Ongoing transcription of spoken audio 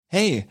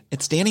Hey,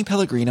 it's Danny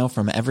Pellegrino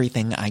from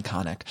Everything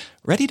Iconic.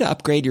 Ready to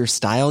upgrade your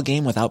style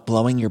game without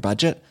blowing your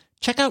budget?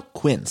 Check out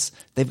Quince.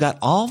 They've got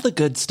all the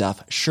good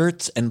stuff,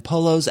 shirts and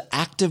polos,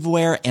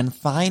 activewear, and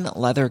fine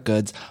leather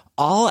goods,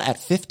 all at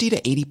 50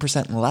 to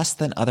 80% less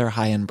than other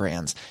high-end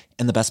brands.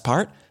 And the best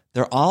part?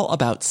 They're all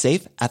about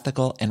safe,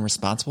 ethical, and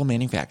responsible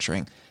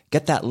manufacturing.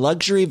 Get that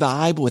luxury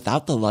vibe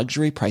without the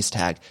luxury price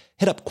tag.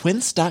 Hit up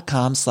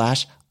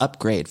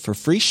quince.com/upgrade for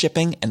free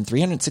shipping and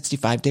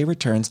 365-day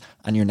returns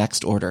on your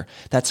next order.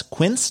 That's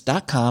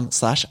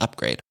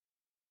quince.com/upgrade.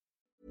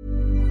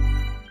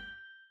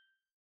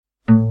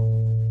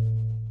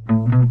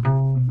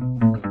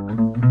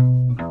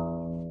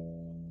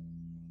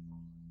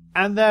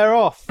 And they're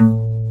off.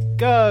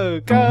 Go,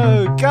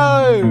 go,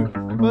 go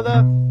for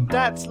the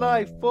That's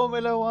Life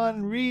Formula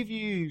One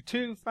Review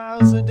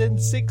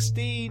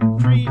 2016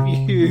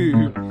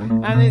 preview.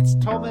 And it's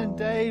Tom and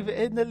Dave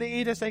in the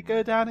lead as they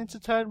go down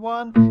into turn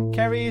one.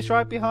 Kerry is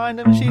right behind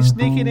them. She's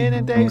sneaking in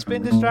and Dave's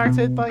been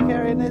distracted by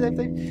Kerry.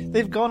 And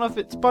they've gone off,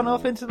 it's spun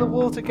off into the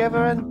wall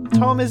together and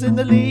Tom is in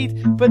the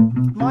lead. But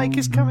Mike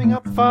is coming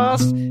up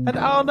fast. And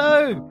oh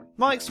no!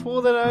 Mike's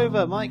fallen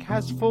over. Mike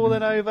has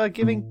fallen over,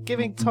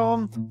 giving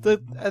Tom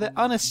the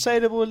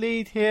unassailable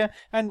lead here.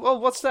 And oh,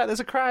 what's that? There's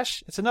a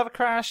crash. It's another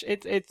crash.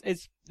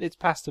 It's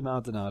Pastor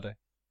Maldonado.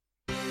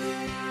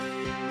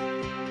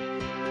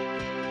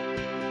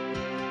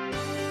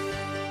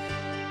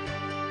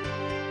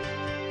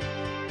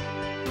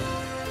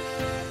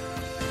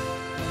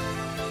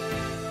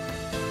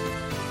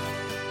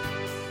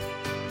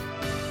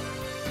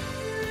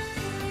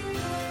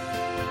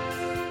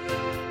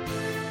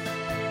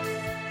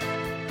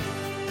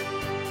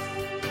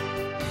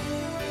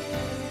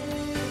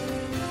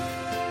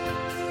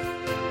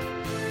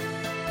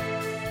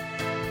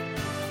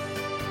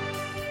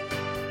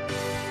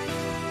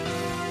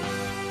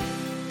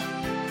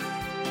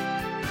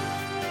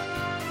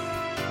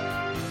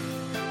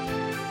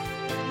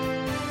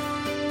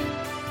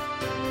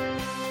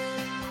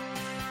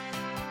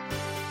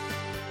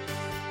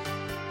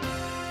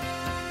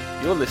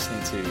 You're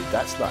listening to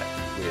That's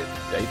Life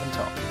with Dave and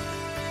Tom.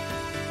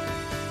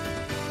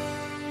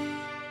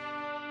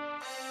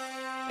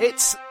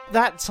 It's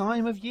that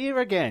time of year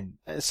again.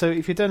 So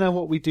if you don't know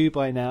what we do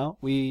by now,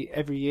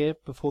 every year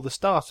before the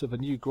start of a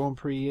new Grand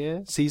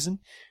Prix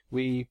season,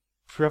 we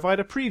provide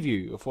a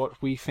preview of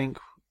what we think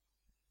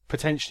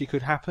potentially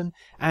could happen.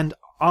 And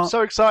I'm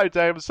so excited,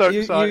 Dave. I'm so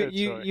excited.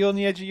 You're on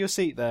the edge of your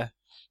seat there.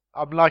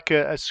 I'm like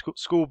a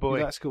schoolboy.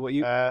 You're at school.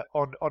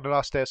 On the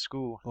last day of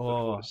school.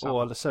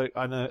 So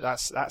I know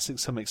that's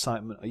some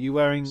excitement. Are you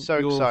wearing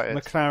your excited.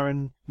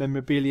 McLaren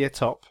memorabilia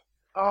top?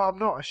 Oh, I'm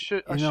not. I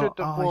should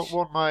have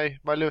worn my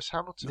Lewis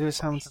Hamilton. Lewis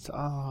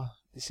Hamilton.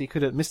 You see,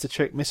 could have missed a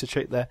trick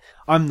there.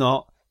 I'm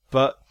not,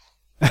 but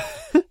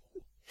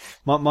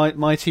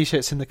my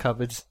t-shirt's in the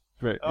cupboard.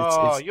 You're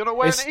not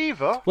wearing it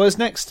either. Well, it's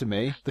next to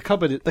me. The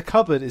cupboard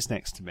is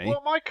next to me.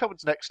 Well, my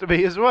cupboard's next to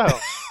me as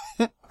well.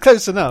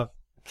 Close enough.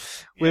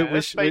 Yeah,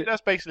 that's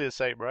basically the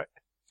same, right?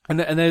 And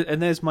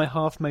there's my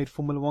half-made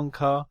Formula One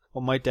car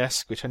on my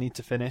desk, which I need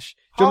to finish.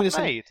 Do you want me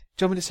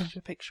to send you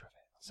a picture of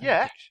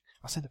it?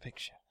 I'll send a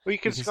picture. Well, you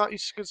can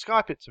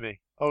Skype it to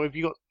me. Oh, have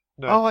you got?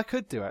 No. Oh, I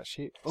could do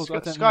actually. I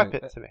don't Skype know.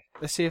 it to me.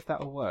 Let's see if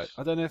that will work.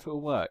 I don't know if it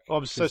will work. Oh,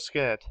 I'm so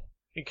scared.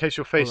 In case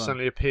your face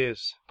suddenly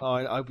appears. Oh,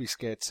 I'd be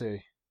scared too.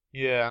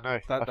 Yeah, I know.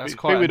 That's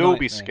quite. We'd all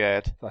be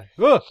scared. Like,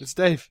 oh, it's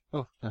Dave.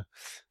 Oh no.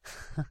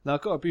 Now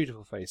I've got a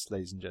beautiful face,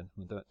 ladies and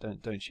gentlemen.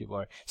 Don't you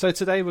worry. So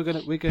today we're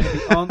gonna be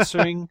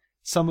answering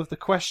some of the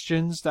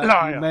questions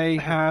that you may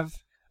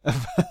have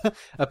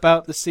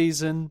about the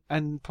season,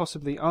 and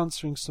possibly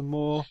answering some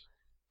more.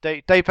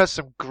 Dave has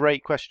some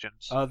great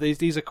questions.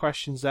 These are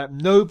questions that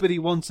nobody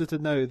wanted to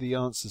know the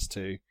answers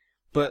to,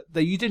 but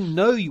that you didn't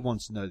know you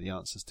wanted to know the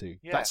answers to.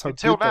 Yeah, that's how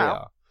until good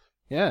now.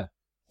 They are. Yeah.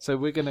 So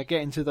we're gonna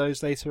get into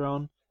those later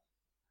on.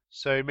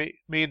 So me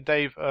and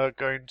Dave are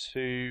going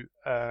to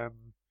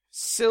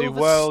do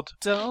world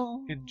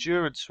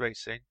endurance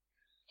racing.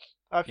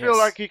 I feel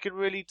like you can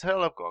really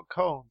tell I've got a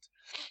cold.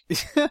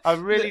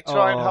 I'm really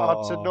trying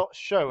hard to not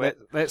show it.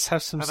 Let's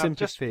have some sympathy. I'm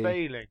just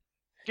failing.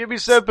 Give me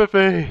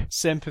sympathy.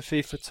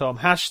 Sympathy for Tom.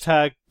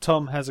 Hashtag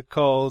Tom has a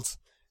cold.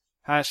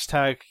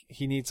 Hashtag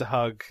he needs a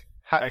hug.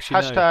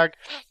 Hashtag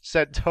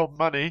send Tom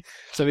money.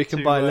 So we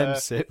can buy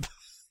Lemsip.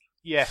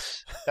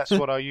 Yes, that's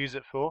what I use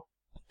it for.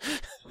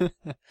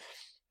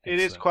 It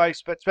is quite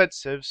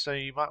expensive, so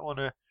you might want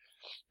to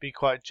be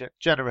quite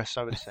generous,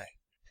 I would say.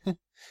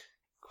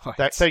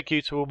 Thank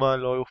you to all my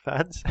loyal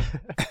fans.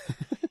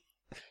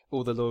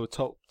 All the loyal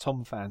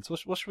Tom fans.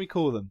 What should we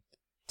call them?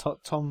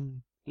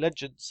 Tom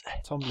Legends.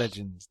 Tom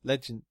Legends.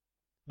 Legend.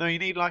 No, you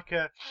need like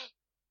a...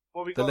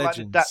 Well, we the got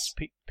legends. Like that's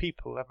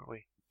people, haven't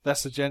we?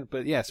 That's the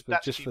but yes,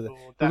 but just people, for the...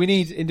 But we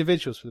need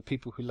individuals for the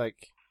people who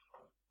like...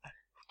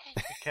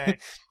 Okay.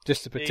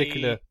 Just a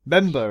particular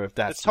member of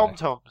that. The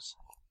Tom-Toms.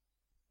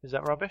 Is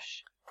that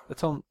rubbish? The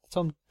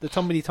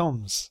Tommity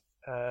Toms.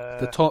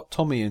 The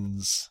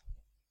Tommians.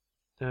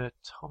 The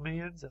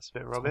Tommians? That's a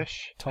bit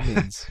rubbish.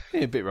 Tommians.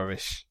 Yeah, a bit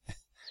rubbish.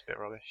 It's a bit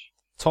rubbish.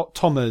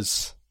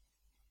 Tommers.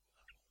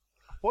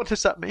 What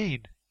does that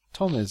mean?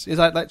 Tommers. It's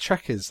like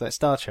Trekkers, like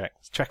Star Trek.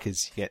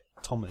 Trekkers, you get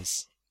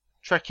Tommers.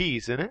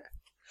 Trekkies, isn't it?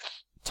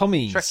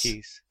 Tommies.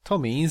 Trekkies.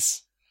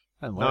 Tommies.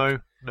 No.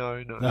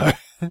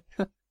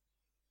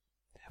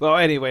 Well,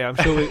 anyway,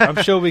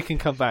 I'm sure we can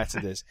come back to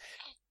this.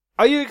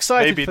 Are you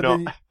excited Maybe for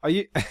not. are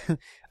you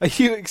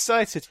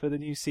excited for the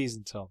new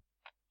season, Tom?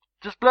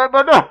 Just blow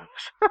my nose.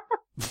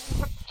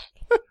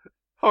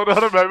 Hold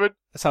on a moment.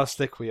 That's how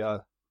slick we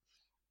are.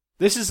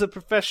 This is a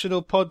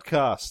professional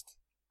podcast.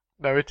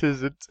 No, it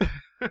isn't. Do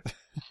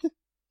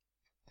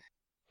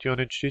you want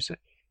to introduce it?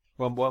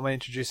 Well, what am I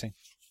introducing?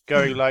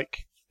 Going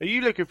like, are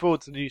you looking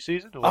forward to the new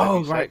season? Or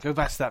Oh, right. Go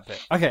back to that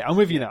bit. Okay, I'm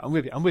with you now. I'm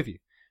with you.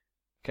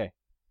 Okay.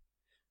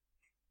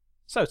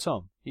 So,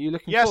 Tom, are you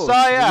looking Yes, forward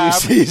I to the am. new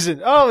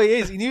season? Oh, he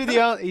is. He knew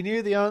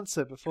the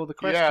answer before the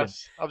question.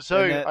 Yes, I'm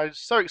so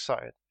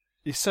excited.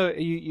 You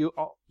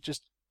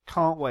just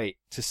can't wait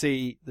to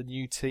see the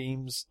new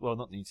teams. Well,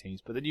 not new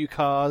teams, but the new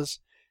cars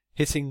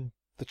hitting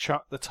the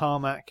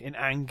tarmac in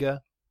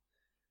anger.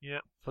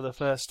 Yeah, for the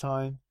first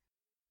time.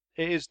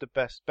 It is the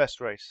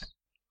best race.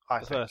 I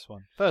think.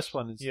 First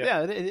one is it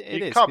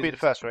is. It can't be the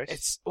first race.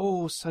 It's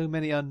so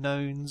many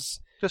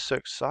unknowns. Just so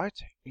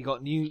exciting. You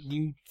got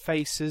new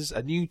faces,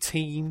 a new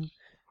team,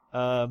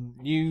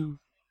 new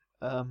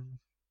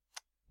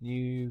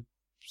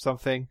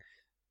something.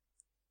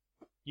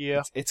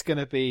 Yeah, it's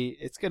gonna be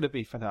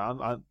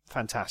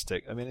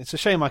fantastic. I mean, it's a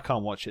shame I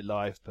can't watch it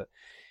live, but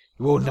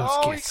you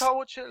can't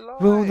watch it live.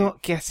 We'll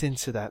not get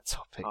into that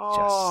topic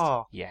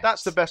just yet.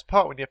 That's the best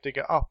part when you have to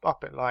get up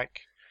at like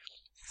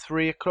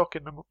 3 o'clock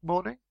in the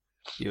morning.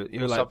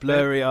 You're like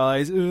blurry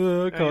eyes.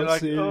 Oh, I can't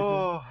see.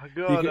 Oh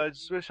God, I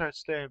just wish I'd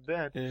stay in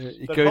bed.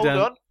 You but go hold down.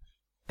 on,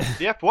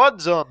 the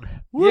F1's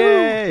on. Woo!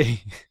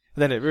 Yay!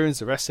 Then it ruins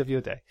the rest of your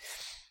day.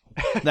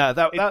 No,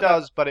 it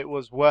does, but it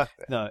was worth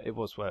it. No, it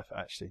was worth it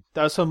actually.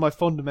 That was some of my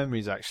fonder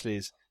memories. Actually,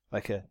 is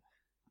like a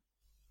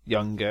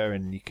younger,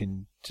 and you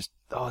can just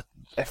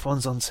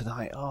F1's on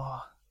tonight.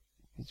 Oh,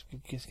 it's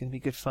going to be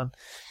good fun.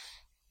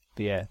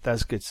 But yeah,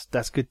 that's good.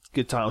 That's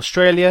good time.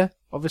 Australia,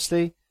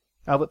 obviously.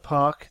 Albert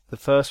Park, the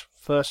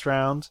first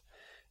round.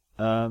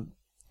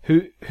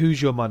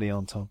 Who's your money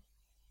on, Tom?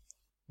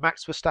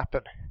 Max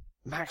Verstappen.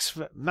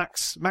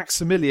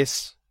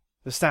 Maximilius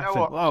Verstappen. You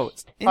know what? Oh,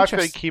 it's I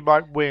think he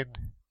might win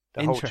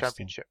the whole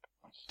championship.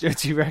 Do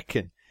you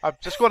reckon?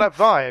 I've just got that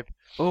vibe.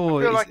 Oh,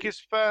 I feel like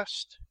his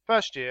first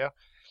year,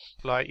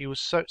 like he was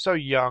so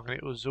young and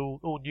it was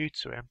all new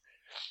to him.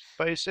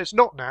 But it's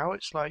not now.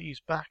 It's like he's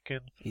back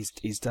and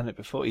he's done it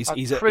before. He's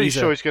pretty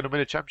sure he's going to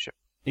win a championship.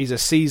 He's a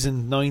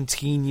seasoned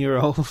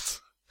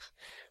 19-year-old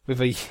with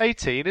a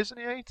 18, isn't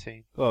he?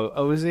 18.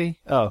 Oh, is he?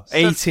 Oh,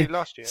 18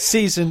 last year.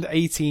 Seasoned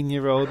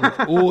 18-year-old with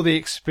all the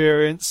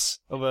experience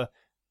of a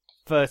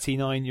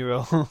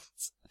 39-year-old.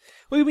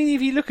 Well, I mean,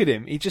 if you look at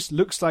him, he just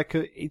looks like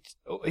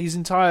his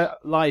entire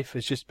life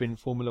has just been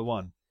Formula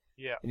One.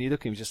 Yeah. And you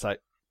look at him just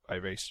like, I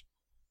race.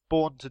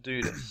 Born to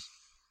do this.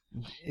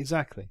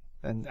 Exactly.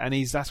 And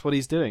that's what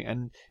he's doing.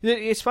 And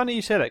it's funny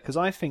you say that because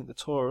I think the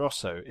Toro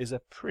Rosso is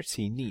a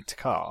pretty neat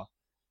car.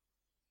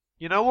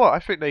 You know what? I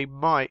think they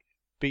might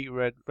beat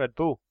Red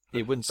Bull.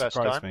 It wouldn't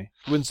surprise me.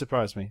 Wouldn't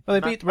surprise me. Well,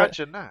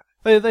 Imagine that.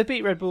 They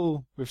beat Red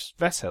Bull with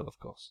Vettel, of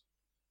course.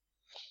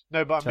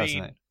 No, but I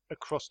mean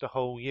across the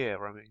whole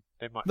year. I mean,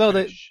 they might. No,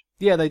 finish.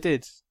 they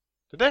did.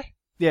 Did they?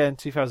 Yeah, in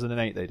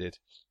 2008 they did.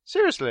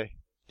 Seriously?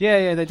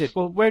 Yeah, they did.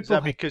 Well, Red Bull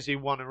because he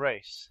won a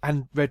race.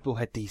 And Red Bull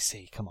had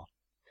DC. Come on.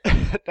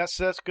 That's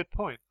a good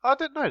point. I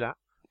didn't know that.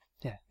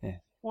 Yeah.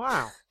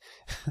 Wow.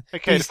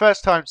 Okay, the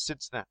first time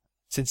since then.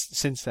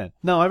 Since then.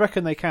 No, I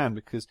reckon they can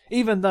because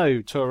even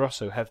though Toro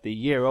Rosso have the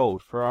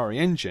year-old Ferrari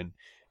engine,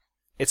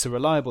 it's a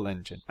reliable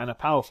engine and a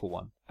powerful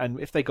one. And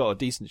if they got a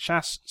decent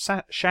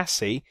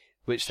chassis,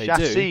 which they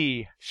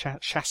do,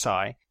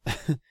 chassis,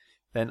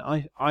 then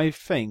I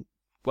think,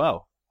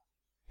 well,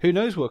 who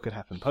knows what could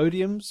happen?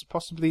 Podiums,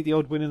 possibly the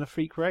odd win in a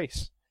freak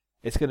race.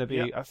 It's going to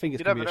be. I think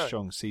it's going to be a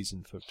strong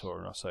season for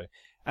Toro Rosso,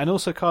 and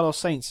also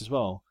Carlos Sainz as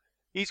well.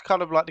 He's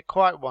kind of like the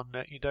quiet one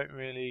that you don't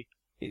really.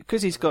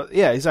 Because he's got,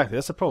 exactly.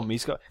 That's the problem.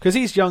 Because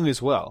he's young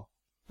as well.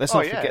 Let's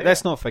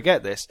not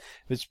forget this.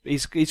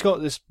 He's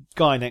got this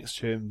guy next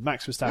to him,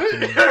 Max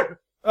Verstappen.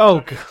 Oh,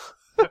 God.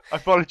 I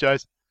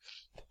apologise.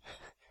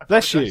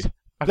 Bless you.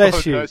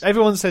 Bless you.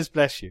 Everyone says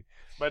bless you.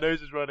 My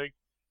nose is running.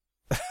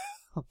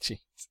 Oh, jeez.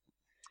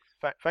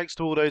 Thanks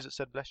to all those that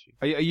said bless you.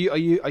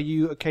 Are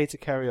you okay to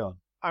carry on?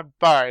 I'm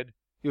fine.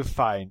 You're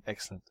fine.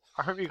 Excellent.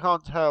 I hope you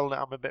can't tell that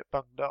I'm a bit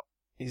bunged up.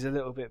 He's a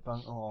little bit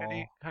bunged. Oh. Can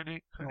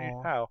you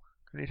how?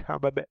 Can you tell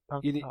I'm a bit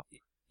bunged up?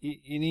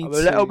 You need I'm a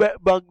little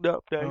bit bunged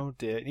up, though. Oh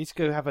dear. You need to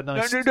go have a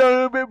nice... No,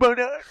 I'm a bit bunged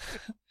up.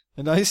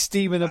 A nice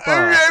steam in a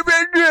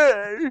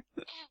bath.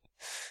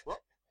 What?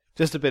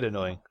 Just a bit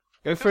annoying.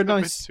 Go for a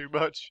nice... Too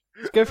much.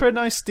 Go for a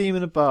nice steam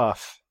in a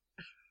bath.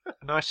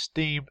 A nice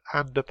steam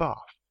and a bath.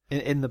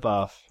 In the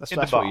bath.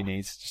 That's what you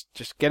need.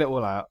 Just get it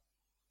all out.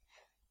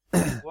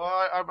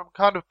 Well, I'm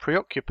kind of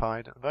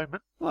preoccupied at the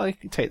moment. Well, you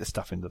can take the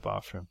stuff into the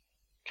bathroom.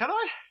 Can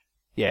I?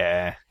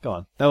 Yeah, go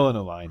on. No one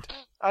will mind.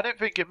 I don't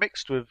think it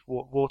mixed with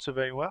water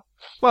very well.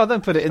 Well,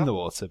 don't put it in the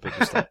water, but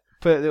just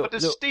put a little, But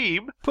the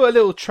steam, put a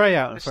little tray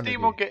out in the front of steam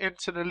you. will get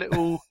into the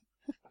little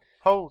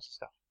holes and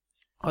stuff.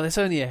 Oh, there's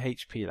only a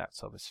HP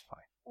laptop. It's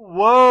fine.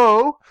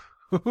 Whoa!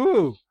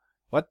 Woohoo!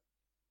 What?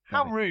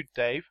 How rude,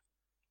 Dave.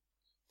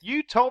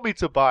 You told me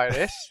to buy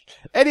this,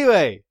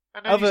 Anyway,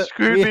 and then you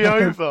screwed me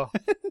over.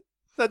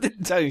 I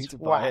didn't tell you to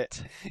buy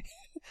it.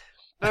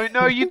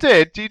 No, you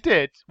did. You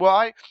did.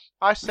 Well,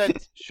 I said,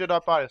 should I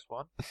buy this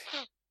one?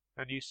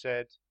 And you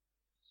said,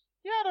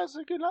 yeah, that's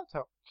a good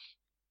laptop.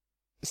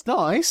 It's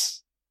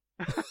nice.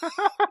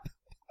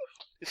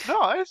 It's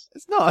nice.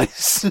 It's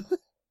nice.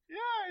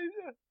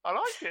 Yeah, I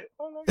like it.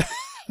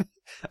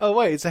 Oh,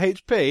 wait, it's a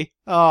HP?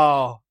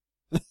 Oh.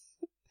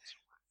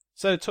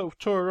 So,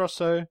 Toro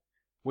Rosso,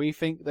 we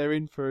think they're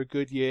in for a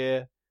good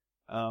year.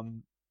 A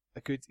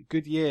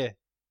good year.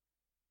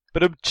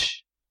 But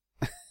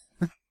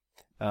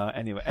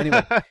Anyway.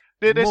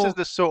 This is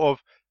the sort of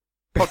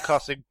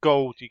podcasting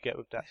gold you get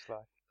with That's Life.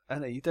 I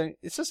know, you don't.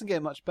 It doesn't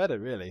get much better,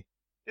 really.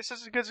 This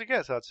is as good as it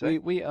gets, I'd say.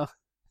 We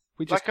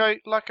just I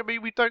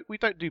mean, we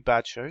don't do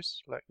bad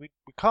shows. Like we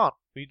can't.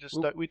 We just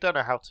we don't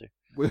know how to.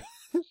 we're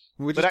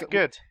We're just that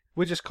good.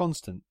 We're just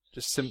constant,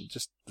 just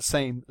the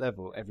same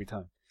level every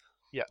time.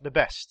 Yeah, the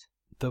best.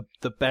 The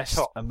best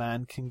Top. a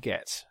man can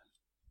get.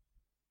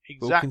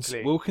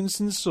 Exactly.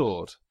 Wilkinson's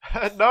sword.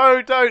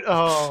 No, don't.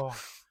 Oh,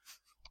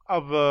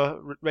 other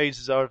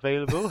razors are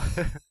available.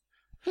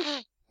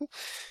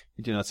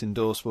 We do not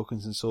endorse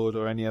Wilkinson's sword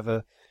or any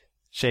other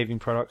shaving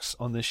products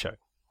on this show.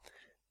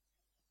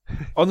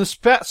 On the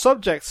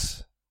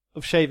subject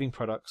of shaving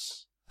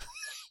products,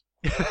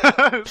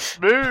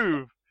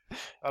 Smooth.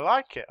 I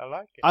like it.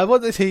 I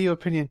want to hear your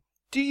opinion.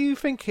 Do you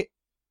think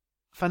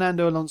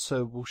Fernando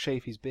Alonso will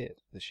shave his beard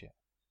this year?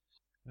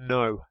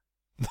 No.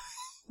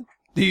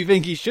 Do you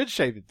think he should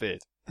shave his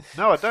beard?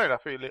 No, I don't. I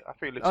feel it looks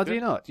Oh, good. do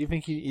you not? Do you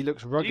think he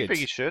looks rugged? Do you think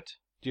he should?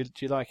 Do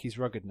you like his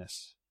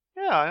ruggedness?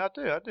 Yeah, I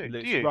do. He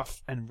looks Do you?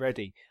 rough and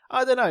ready.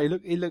 I don't know.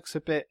 He looks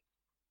a bit.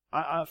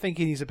 I think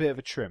he needs a bit of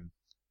a trim.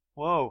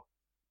 Whoa.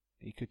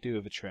 He could do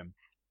with a trim.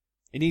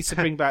 He needs to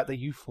bring back the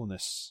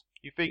youthfulness.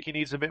 You think he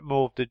needs a bit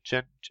more of the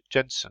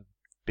Jensen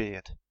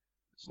beard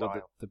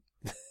style?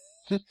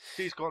 Well,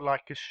 He's got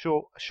like a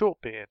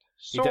short beard,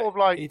 He sort do- of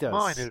like he does.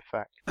 mine, in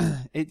fact.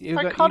 I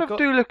I kind of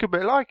do look a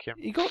bit like him.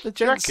 You got the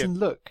Do you reckon? Jensen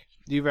look.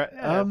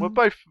 Yeah, we're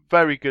both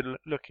very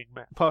good-looking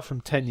men. apart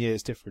from 10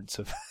 years difference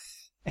of.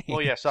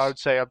 Well, yes, I would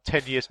say I'm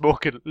 10 years more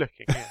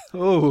good-looking. Yeah.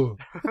 Oh.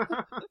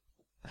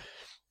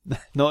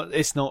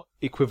 It's not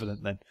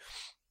equivalent then.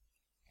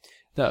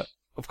 No,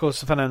 of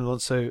course, Fernando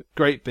Alonso,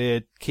 great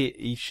beard.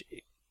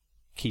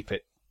 Keep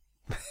it.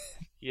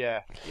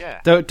 yeah.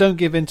 Don't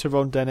give in to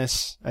Ron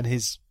Dennis and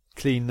his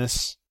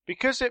cleanness.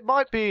 Because it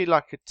might be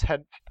like a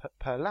tenth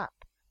per lap.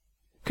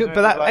 But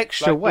that like,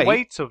 extra like weight, the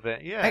weight of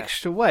it, yeah.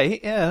 extra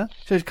weight, yeah.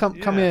 So come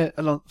here,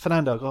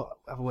 Fernando. Go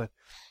have a word.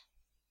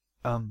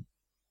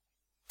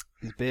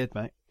 His beard,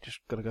 mate. Just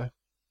gotta go.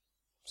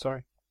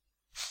 Sorry.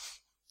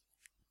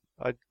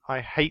 I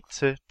hate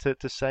to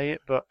say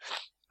it, but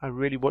I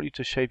really want you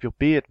to shave your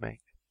beard, mate.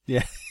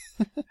 Yeah.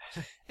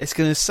 It's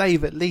gonna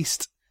save at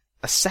least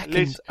a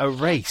second a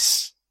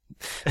race.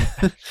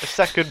 A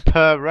second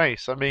per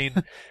race. I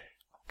mean,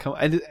 Come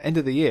end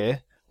of the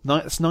year.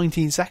 That's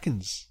 19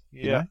 seconds.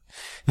 yeah.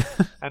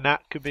 And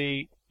that could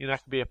be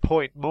a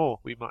point more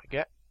we might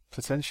get.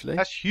 Potentially.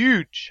 That's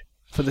huge.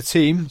 For the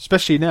team,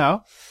 especially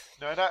now.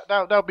 No,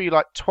 that'll be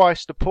like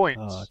twice the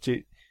points.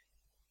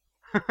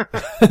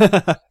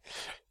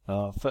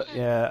 Oh, but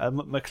yeah,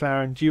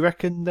 McLaren. Do you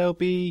reckon they'll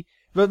be?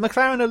 But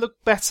McLaren will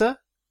look better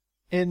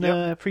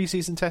in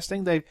pre-season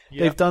testing.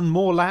 They've done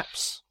more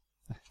laps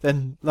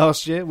than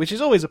last year, which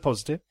is always a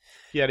positive.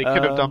 Yeah, they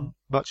could have done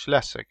much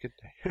less, couldn't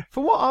they?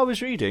 From what I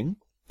was reading,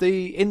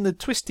 in the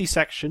twisty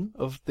section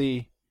of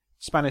the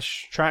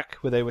Spanish track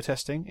where they were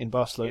testing in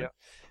Barcelona,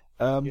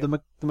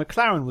 the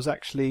McLaren was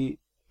actually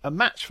a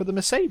match for the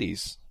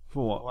Mercedes.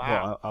 For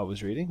what I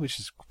was reading, which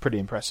is pretty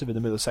impressive in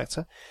the middle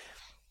sector.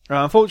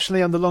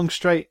 Unfortunately, on the long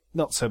straight,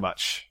 not so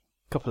much.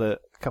 Couple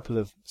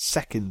of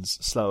seconds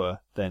slower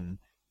than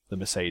the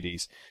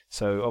Mercedes.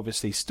 So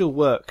obviously, still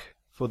work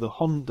for the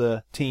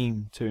Honda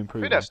team to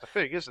improve. I think that's the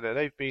thing, isn't it?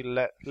 They've been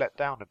let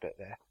down a bit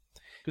there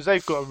because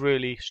they've got a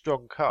really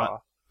strong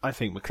car. I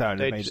think McLaren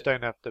they just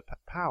don't have the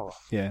power.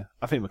 Yeah,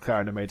 I think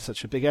McLaren have made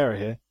such a big error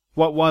here.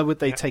 Why would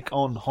they take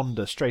on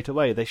Honda straight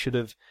away? They should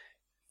have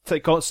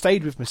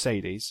stayed with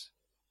Mercedes.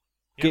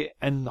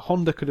 And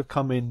Honda could have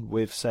come in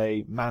with,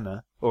 say,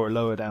 Manor or a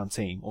lower down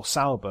team, or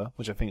Sauber,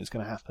 which I think is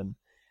going to happen.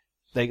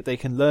 They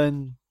can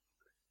learn,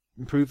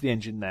 improve the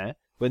engine there.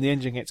 When the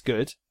engine gets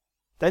good,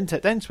 then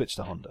switch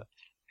to Honda.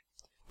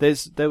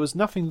 There was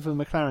nothing for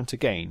McLaren to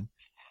gain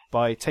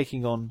by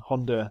taking on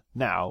Honda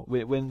now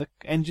when the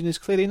engine is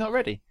clearly not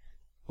ready,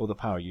 or the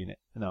power unit.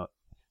 No,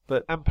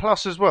 and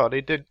plus as well,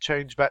 they did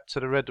change back to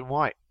the red and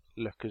white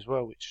look as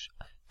well, which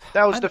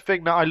that was the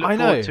thing that I looked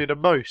forward to the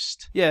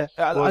most. Yeah,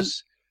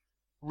 was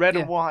red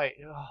and white.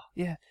 Oh,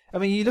 yeah, I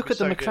mean, you look at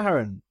the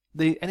McLaren.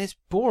 and it's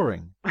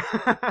boring,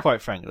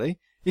 quite frankly.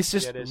 It's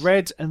just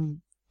red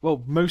and,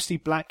 well, mostly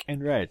black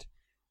and red.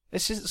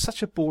 It's just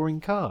such a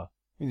boring car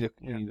when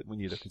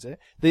you look at it.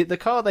 The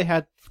car they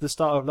had for the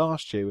start of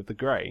last year with the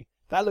grey,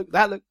 that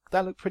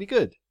looked pretty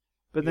good.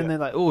 But then they're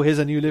like, oh, here's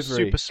a new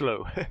livery. Super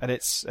slow. and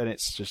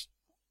it's just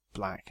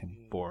black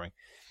and boring.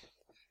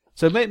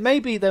 So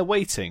maybe they're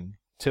waiting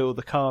till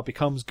the car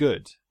becomes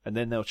good, and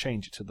then they'll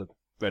change it to the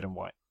red and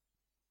white.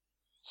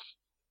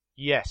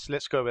 Yes,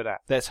 let's go with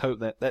that. Let's hope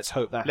that. Let's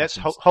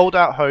happens. hold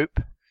out hope.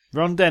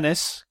 Ron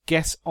Dennis,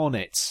 get on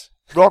it.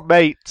 Ron,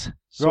 mate,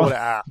 sort it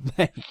out.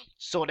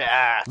 Sort it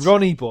out.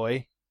 Ronnie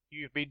boy,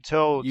 you've been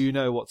told. You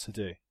know what to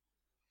do.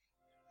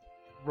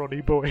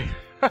 Ronnie boy.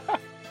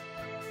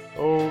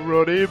 Oh,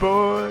 Ronnie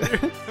boy.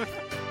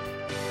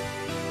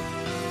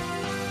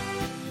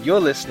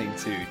 You're listening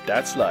to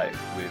That's Life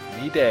with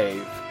me,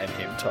 Dave, and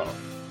him, Tom.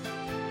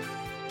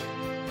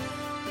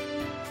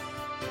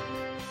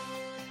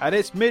 And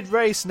it's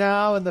mid-race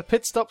now, and the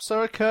pit stops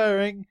are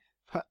occurring.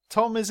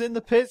 Tom is in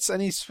the pits,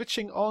 and he's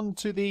switching on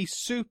to the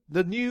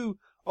new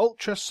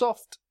ultra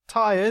soft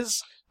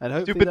tyres, and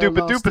hopefully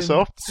duper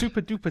soft.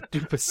 Super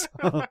duper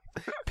soft.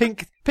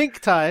 Pink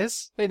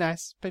tyres, very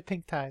nice.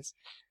 Pink tyres.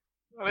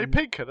 Are they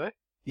pink? Are they?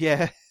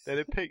 Yeah.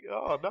 They're pink.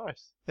 Oh,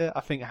 nice. Yeah, I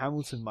think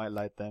Hamilton might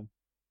like them.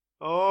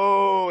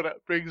 Oh,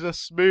 that brings us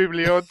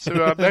smoothly on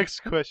to our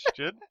next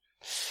question.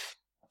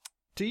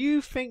 Do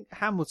you think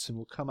Hamilton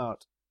will come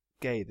out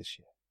gay this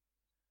year?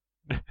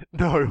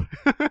 No.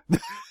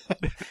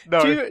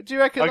 No. Do you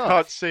reckon I not?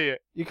 can't see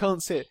it. You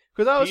can't see it.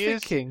 Because I was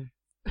thinking,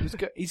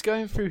 he's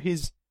going through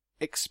his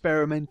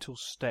experimental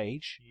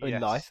stage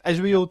in life,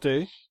 as we all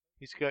do.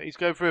 He's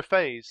going through a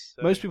phase.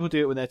 So. Most people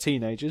do it when they're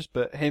teenagers,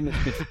 but him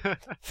it's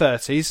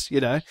mid-30s,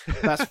 you know.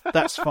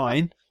 That's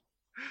fine.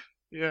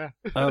 Yeah.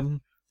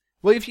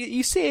 Well, if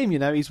you see him, you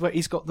know, he's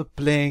got the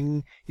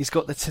bling, he's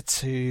got the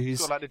tattoos.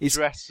 He's got like the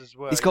dress as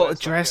well. He's got the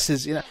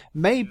dresses, you know.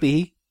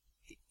 Maybe,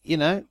 you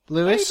know,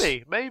 Lewis.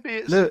 Maybe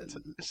it's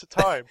a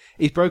time.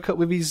 He broke up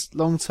with his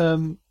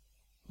long-term,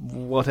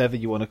 whatever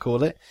you want to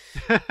call it.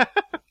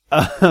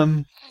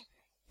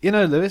 You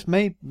know, Lewis,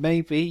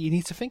 maybe you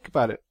need to think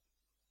about it.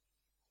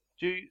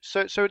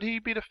 So would he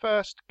be the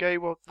first gay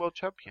world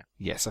champion?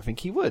 Yes, I think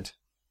he would.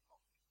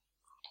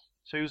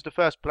 So he was the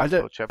first black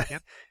world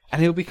champion,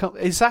 and he'll become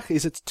exactly.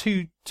 It's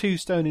two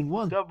stone in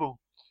one. Double.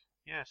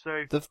 Yeah.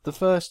 So the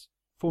first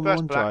Formula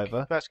One black,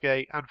 driver, first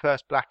gay, and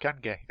first black and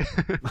gay.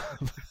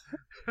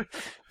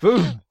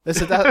 Boom!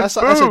 That's a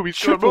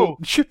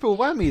triple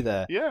whammy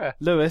there. Yeah.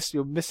 Lewis,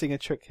 you're missing a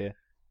trick here.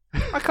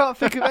 I can't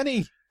think of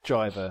any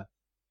driver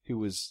who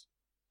was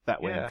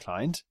that way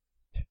inclined.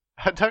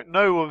 I don't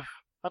know of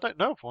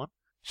one.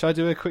 Shall I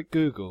do a quick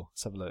Google?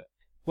 Let's have a look.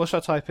 What shall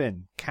I type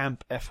in?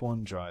 Camp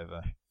F1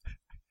 driver.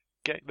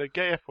 Gay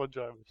F1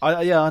 drivers.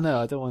 I know.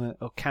 I don't want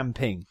to. Or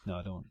camping. No,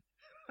 I don't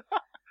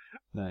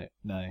want.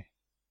 No.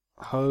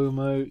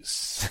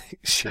 Homosexual.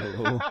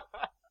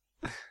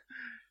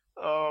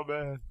 Oh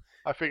man,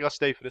 I think I'll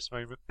stay for this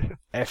moment.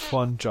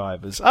 F1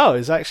 drivers. Oh,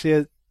 it's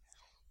actually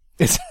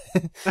it's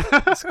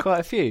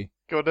quite a few.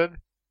 Go on then.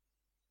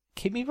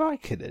 Kimi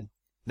Räikkönen.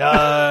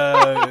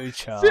 No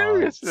chance.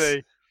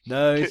 Seriously.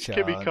 No chance.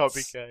 Kimi can't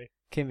be gay.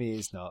 Kimi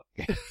is not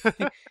gay.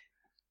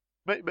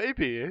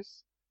 Maybe he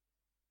is.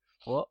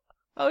 What?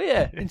 Oh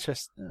yeah,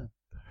 interesting.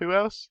 Who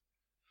else?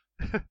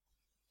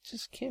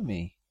 Just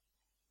Kimi.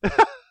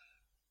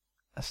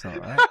 That's not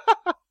right.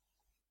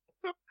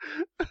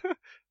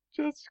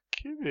 Just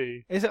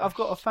Kimi. Is it? I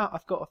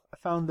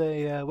found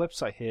a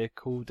website here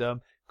called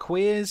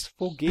Queers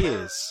for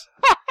Gears.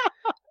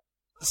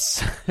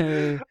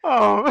 So.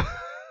 Oh.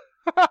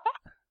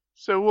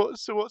 So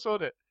what's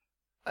on it?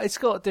 It's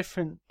got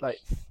different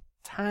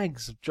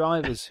tags of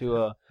drivers who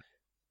are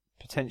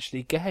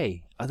potentially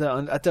gay. I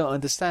don't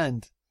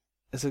understand.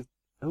 Is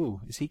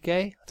he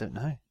gay? I don't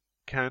know.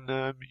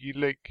 Can you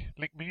link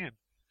me in?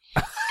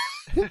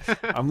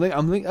 I'm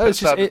link. Oh,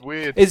 it's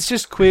weird. It's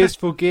just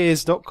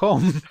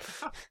queersforgears.com.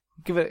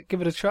 Give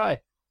it a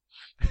try.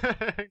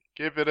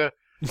 Give it a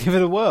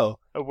whirl.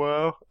 A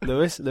whirl.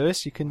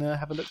 Lewis, you can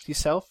have a look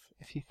yourself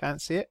if you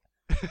fancy it.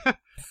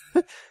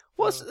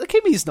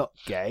 Kimi's not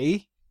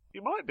gay. He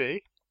might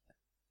be.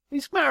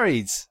 He's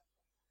married.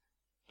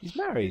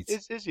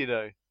 Is he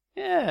though?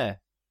 Yeah.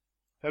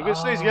 Have a good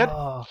sneeze again.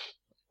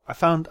 I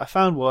found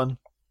one.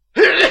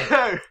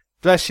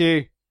 Bless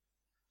you.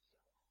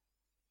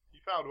 You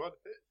found one.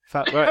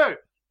 Right.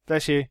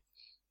 Bless you.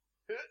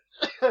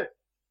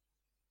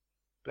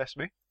 Bless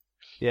me.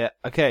 Yeah.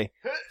 Okay.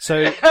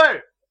 So.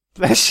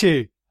 Bless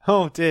you.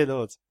 Oh dear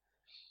Lord.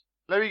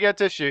 Let me get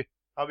tissue.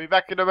 I'll be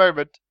back in a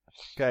moment.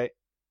 Okay.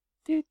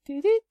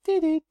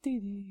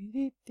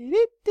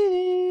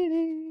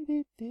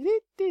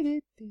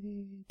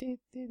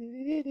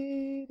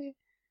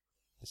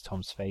 It's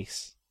Tom's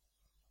face.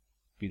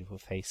 Beautiful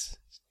face.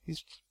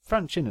 His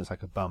front chin looks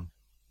like a bum.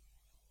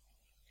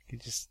 You can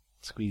just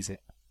squeeze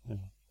it.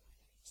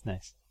 It's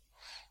nice.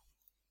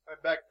 I'm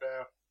back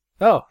now.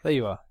 Oh, there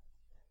you are.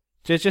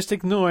 Just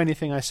ignore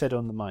anything I said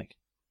on the mic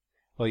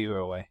while you were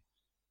away.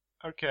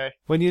 Okay.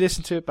 When you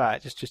listen to it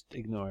back, just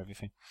ignore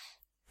everything.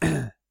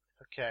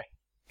 Okay.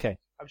 Okay.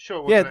 I'm sure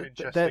it wasn't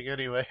that interesting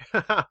anyway.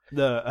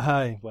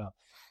 No, well,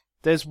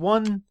 there's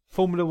one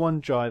Formula One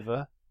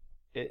driver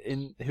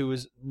who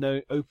was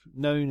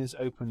known as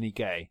openly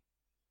gay.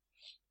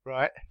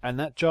 Right. And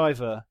that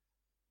driver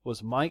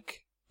was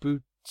Mike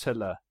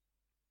Butler.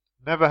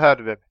 Never heard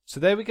of him. So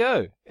there we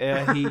go.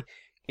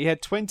 He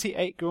had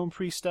 28 Grand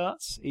Prix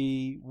starts.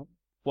 He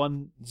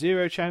won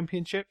 0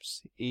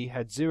 championships. He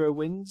had 0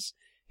 wins.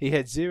 He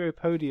had 0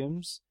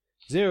 podiums,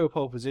 0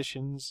 pole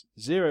positions,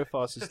 0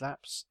 fastest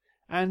laps,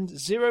 and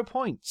 0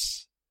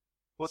 points.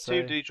 What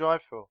team did he drive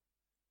for?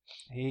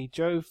 He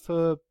drove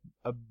for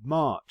a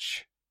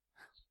March.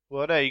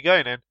 Well, there you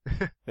go then.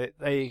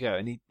 There you go.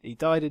 And he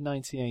died in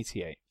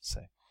 1988.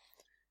 So.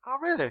 Oh,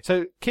 really?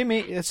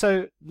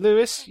 So,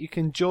 Lewis, you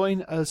can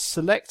join a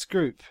select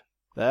group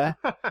there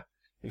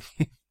if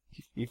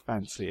you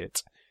fancy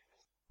it.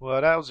 Well,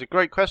 that was a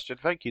great question.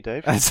 Thank you,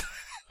 Dave.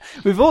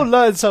 We've all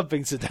learned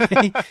something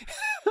today.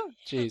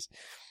 Jeez.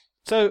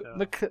 So,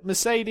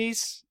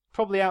 Mercedes,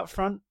 probably out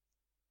front,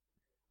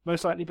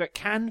 most likely, but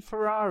can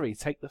Ferrari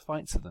take the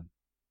fight to them?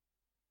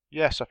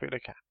 Yes, I think they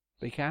can.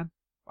 They can?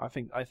 I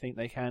think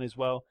they can as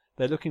well.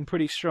 They're looking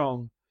pretty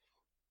strong.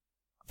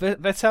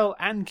 Vettel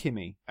and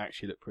Kimi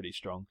actually look pretty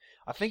strong.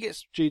 I think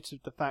it's due to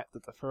the fact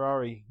that the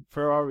Ferrari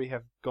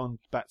have gone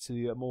back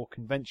to a more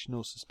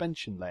conventional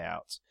suspension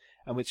layout,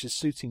 and which is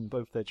suiting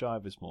both their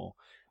drivers more.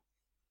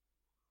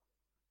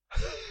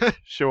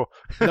 Sure.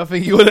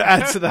 Nothing you want to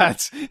add to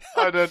that?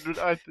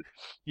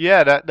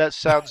 Yeah, that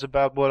sounds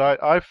about what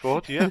I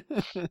thought. Yeah.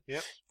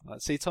 Yep.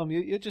 See, Tom,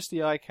 you're just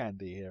the eye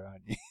candy here,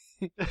 aren't you?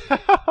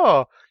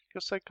 Oh, you're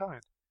so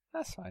kind.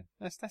 That's fine.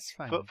 That's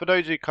fine. For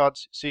those who can't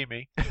see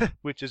me,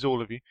 which is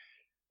all of you,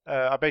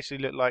 I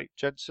basically look like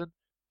Jensen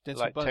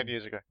like Button. 10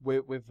 years ago.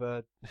 With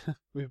a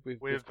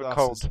glasses.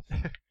 cold.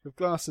 With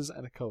glasses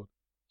and a cold.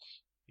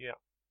 Yeah.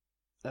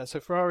 So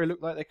Ferrari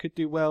look like they could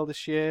do well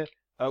this year.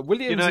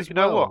 Williams you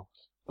know what?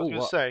 I was Oh,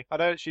 going to say, I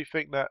don't actually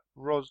think that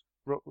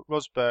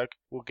Rosberg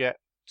will get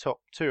top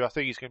 2. I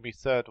think he's going to be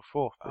 3rd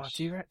or 4th. Oh,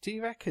 do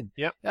you reckon?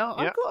 Yep. Now,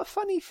 I've got a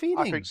funny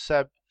feeling. I think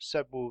Seb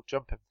will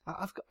jump him.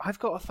 I've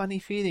got a funny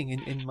feeling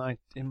in my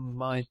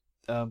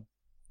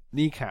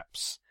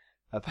kneecaps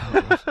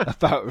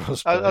about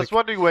Rosberg. I was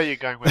wondering where you're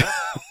going with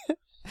that.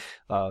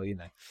 Oh,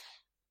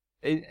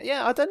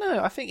 yeah, I don't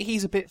know. I think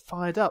he's a bit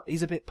fired up.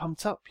 He's a bit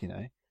pumped up.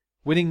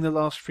 Winning the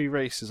last 3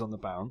 races on the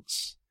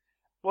bounce.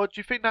 Well, do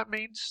you think that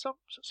means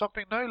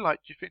something? No, like,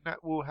 do you think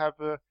that will have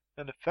an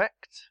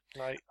effect?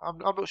 Like, I'm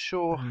not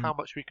sure how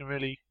much we can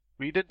really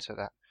read into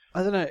that.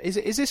 I don't know.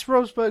 Is this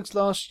Rosberg's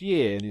last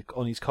year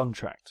on his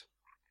contract?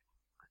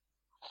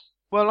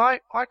 Well,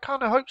 I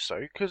kind of hope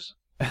so, because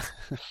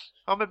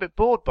I'm a bit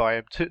bored by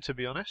him, to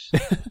be honest.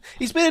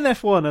 He's been in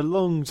F1 a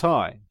long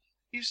time.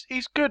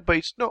 He's good, but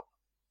he's not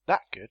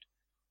that good.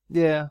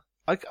 Yeah,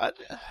 I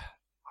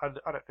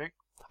don't think.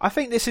 I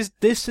think this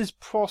is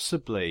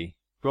possibly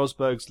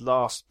Rosberg's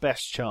last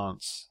best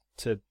chance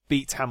to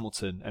beat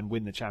Hamilton and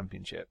win the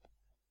championship.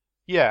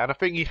 Yeah, and I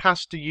think he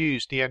has to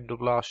use the end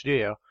of last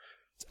year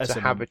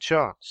to have a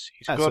chance.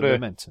 He's got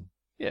momentum.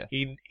 Yeah.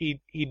 He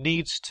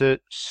needs to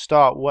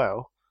start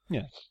well.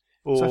 Yeah.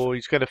 Or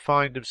he's going to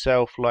find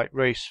himself like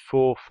race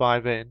 4,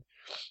 5 in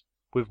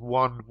with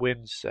 1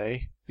 win,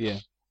 say. Yeah.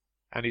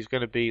 And he's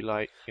going to be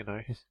like,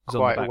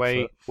 quite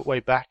a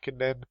way back, and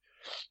then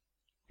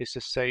it's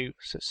the same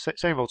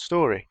old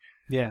story.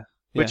 Yeah.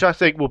 Which I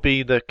think will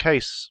be the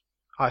case.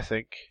 I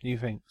think. You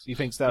think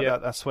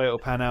that's the way it'll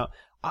pan out?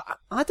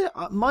 I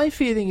don't. My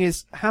feeling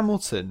is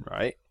Hamilton,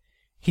 right?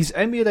 He's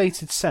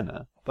emulated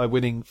Senna by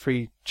winning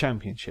 3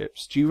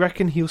 championships. Do you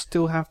reckon he'll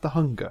still have the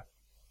hunger?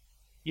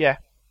 Yeah.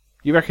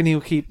 You reckon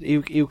he'll keep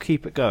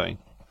it going?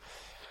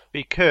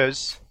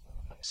 Because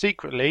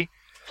secretly,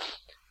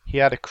 he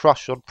had a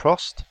crush on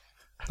Prost.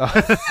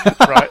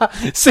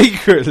 Right.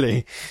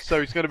 Secretly.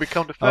 So he's going to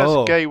become the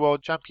first gay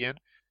world champion,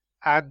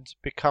 and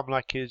become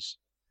like his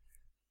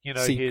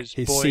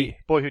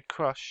boyhood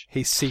crush.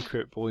 His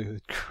secret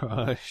boyhood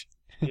crush.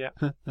 Yeah.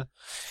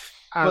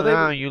 And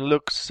now you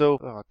look so...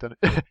 Oh, I don't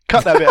know.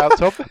 Cut that bit out,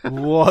 Tom.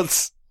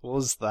 What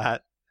was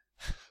that?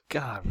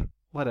 God,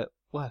 where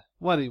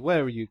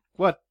are you?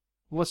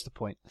 What's the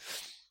point?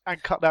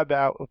 And cut that bit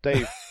out of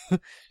Dave.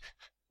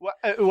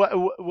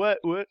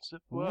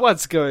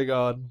 What's going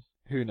on?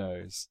 Who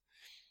knows?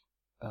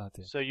 Oh,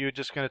 dear. So you're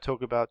just going to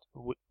talk about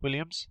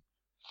Williams?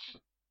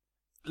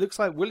 Looks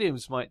like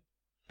Williams might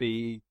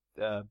be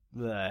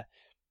there.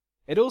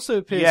 It also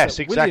appears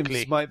that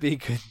Williams might be a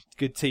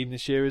good team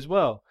this year as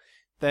well.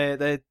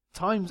 Their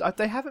times,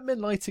 they haven't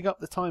been lighting up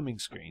the timing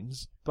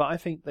screens, but I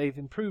think they've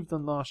improved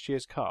on last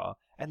year's car,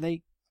 and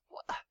I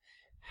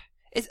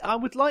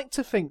would like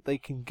to think they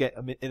can get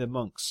in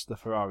amongst the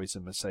Ferraris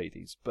and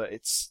Mercedes, but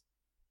it's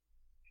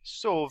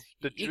sort of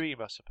the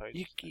dream, I suppose.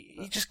 You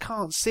just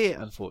can't see it,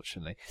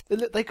 unfortunately.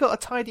 They got a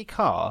tidy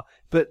car,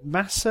 but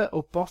Massa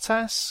or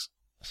Bottas,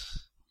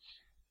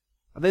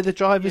 are they the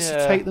drivers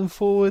to take them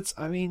forwards?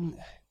 I mean,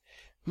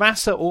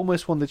 Massa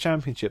almost won the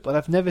championship, but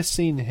I've never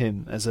seen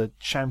him as a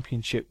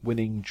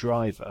championship-winning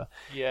driver.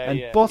 And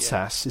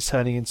Bottas is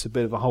turning into a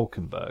bit of a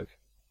Hulkenberg.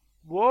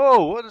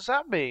 Whoa, what does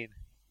that mean?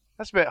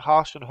 That's a bit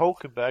harsh on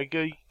Hulkenberg.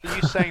 Are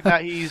you saying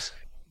that he's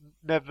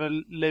never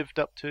lived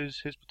up to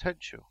his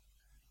potential?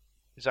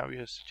 Is that what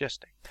you're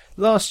suggesting?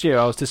 Last year,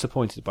 I was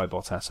disappointed by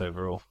Bottas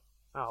overall.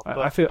 Oh,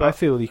 I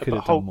feel he could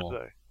have done more.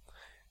 Though.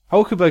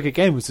 Hulkenberg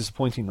again was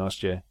disappointing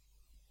last year.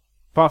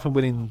 Apart from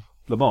winning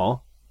Le Mans,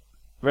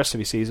 the rest of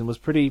his season was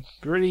pretty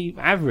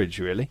average,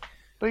 really.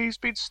 But he's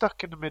been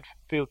stuck in the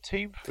midfield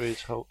team for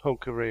his whole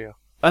career.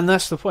 And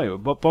that's the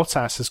point.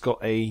 Bottas has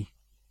got a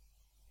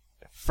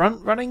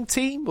front-running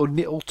team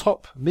or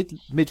top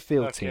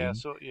midfield team. I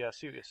see what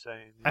you're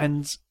saying.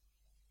 And,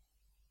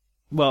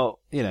 well,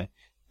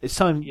 it's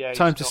time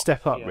to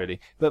step up, really.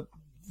 But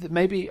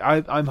maybe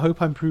I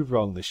hope I'm proved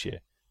wrong this year.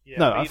 Yeah,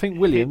 no, I think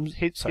Williams...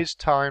 His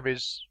time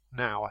is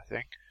now, I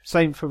think.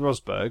 Same for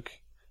Rosberg.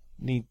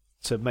 Need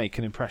to make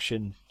an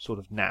impression sort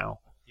of now.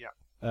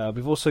 Yeah.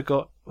 We've also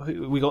got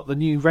the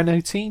new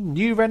Renault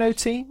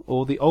team,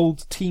 or the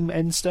old Team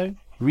Enstone,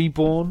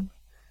 reborn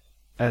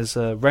as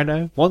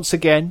Renault once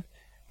again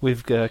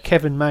with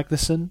Kevin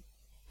Magnussen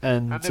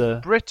and a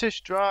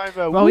British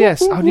driver. Oh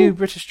yes, our new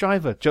British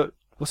driver.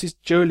 What's his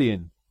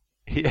Jolyon?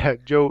 Yeah,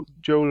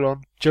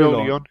 Jolyon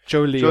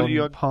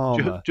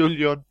Palmer.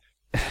 Jolyon.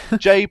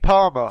 J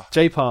Palmer.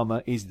 J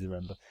Palmer, easy to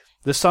remember.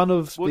 The son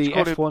of the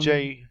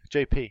F1.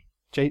 JP.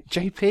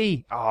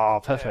 JP. Ah,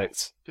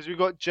 perfect. Because we've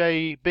got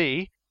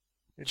JB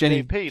and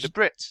JP, the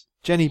Brits.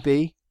 Jenny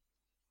B.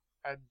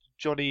 And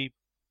Johnny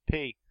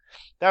P.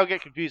 That'll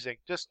get confusing.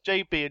 Just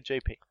JB and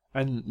JP.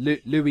 And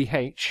Louis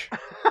H.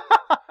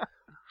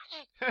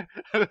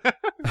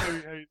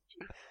 Louis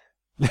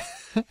H.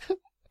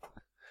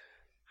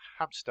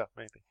 Hamster,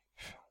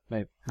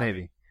 maybe.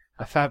 Maybe.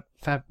 A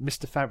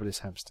Mr. Fabulous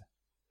hamster.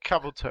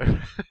 Camel toe.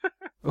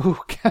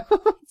 Oh,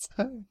 camel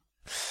toe.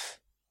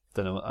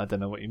 I don't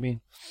know what you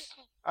mean.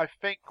 I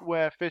think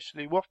we're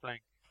officially waffling,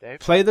 Dave.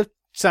 Play the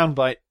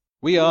soundbite.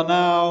 We are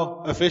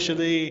now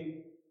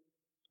officially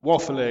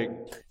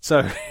waffling.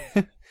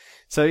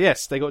 So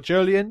yes, they got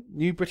Jolyon,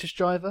 new British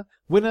driver,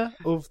 winner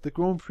of the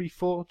Grand Prix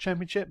 4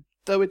 championship.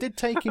 Though it did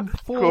take him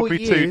 4 Grand Prix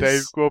years. 2,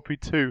 Dave. Grand Prix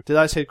 2. Did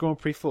I say Grand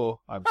Prix 4?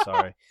 I'm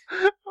sorry.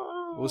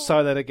 We'll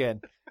say that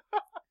again.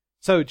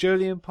 So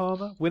Jolyon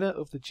Palmer, winner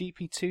of the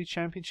GP2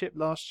 championship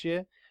last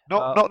year.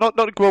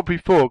 Not Grand Prix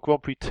 4,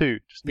 Grand Prix 2.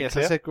 Yes,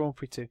 clear. I said Grand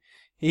Prix 2.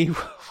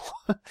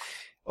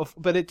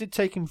 But it did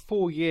take him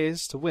 4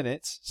 years to win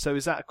it. So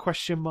is that a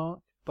question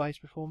mark by his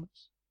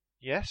performance?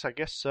 Yes, I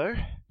guess so.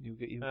 You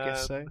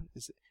guess so?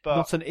 Is it but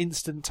not an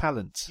instant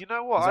talent? You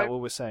know what? Is that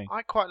what we're saying?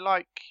 I quite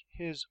like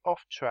his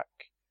off-track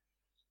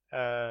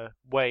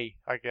way,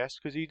 I guess,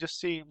 because he just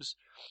seems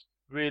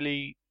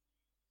really,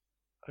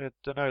 I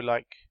don't know,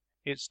 like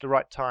it's the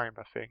right time,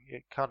 I think.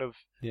 It kind of...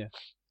 Yeah.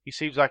 He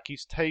seems like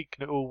he's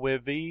taken it all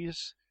with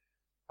ease,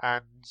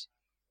 and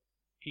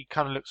he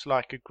kind of looks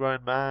like a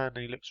grown man,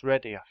 and he looks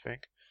ready, I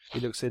think. He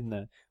looks in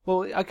there.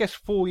 Well, I guess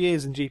 4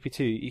 years in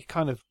GP2, he's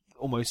kind of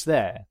almost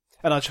there.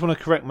 And I just want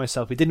to correct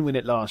myself. He didn't win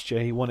it last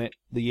year. He won it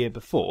the year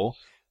before.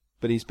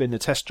 But he's been the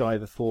test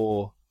driver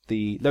for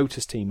the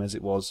Lotus team, as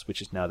it was,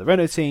 which is now the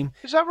Renault team.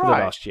 Is that for right?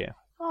 the last year.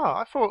 Oh,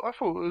 I thought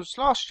it was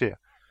last year.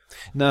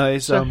 No,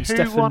 it's So who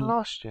Stefan... won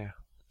last year?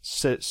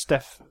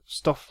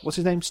 What's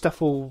his name?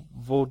 Stoffel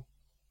Vord...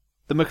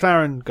 The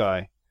McLaren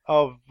guy.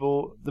 Oh,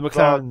 the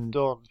McLaren...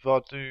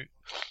 Vardu.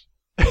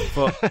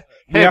 But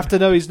we have to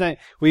know his name.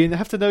 We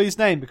have to know his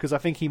name because I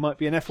think he might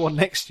be an F1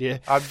 next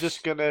year. I'm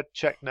just going to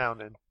check now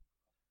then.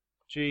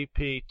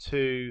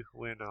 GP2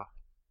 winner.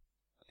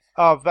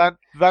 Oh, Van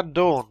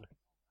Dorn.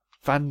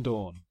 Van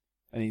Dorn.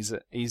 And he's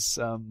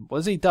what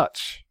is he,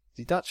 Dutch? Is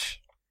he Dutch?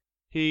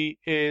 He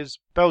is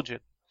Belgian.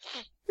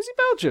 Is he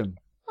Belgium?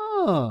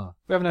 Oh,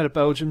 we haven't had a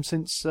Belgium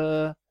since...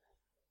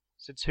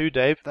 Since who,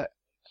 Dave?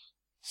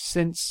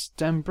 Since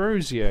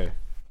D'Ambrosio.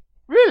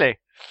 Really?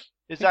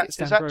 Is that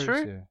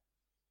true?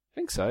 I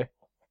think so.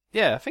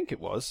 Yeah, I think it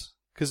was.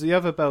 Because the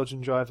other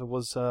Belgian driver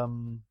was the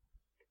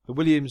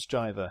Williams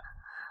driver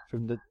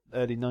from the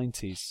early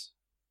 90s.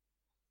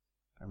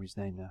 I remember his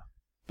name now.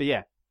 But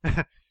yeah.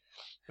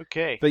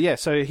 Okay. But yeah,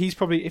 so he's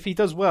probably, if he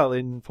does well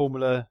in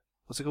Formula,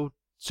 what's it called?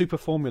 Super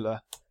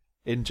Formula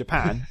in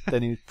Japan,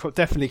 then he's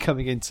definitely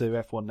coming into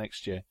F1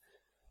 next year.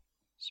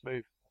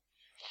 Smooth.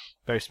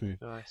 Very smooth.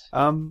 Nice.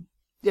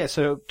 Yeah,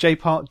 so J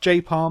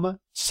Palmer,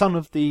 son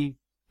of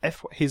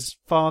his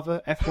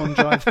father, F1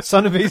 driver,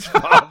 son of his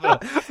father.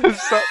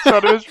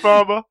 Son of his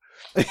farmer.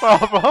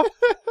 Farmer.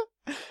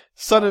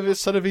 Son of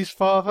his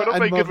father. We're not and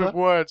very mother. good with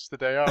words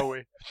today, are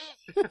we?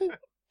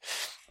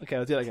 Okay,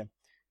 I'll do that again.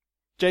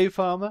 J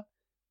Palmer.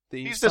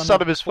 He's the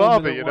son of his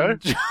father, you know.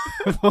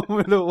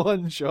 Formula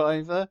One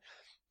driver.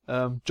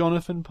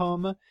 Jonathan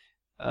Palmer.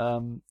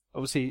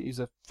 Obviously, he's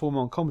a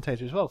Formula One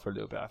commentator as well for a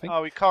little bit, I think.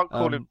 Oh, we can't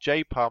call him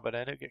J Palmer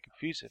then; it'll get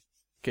confusing.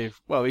 Okay,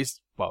 he's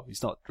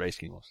not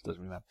racing anymore, so it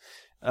doesn't really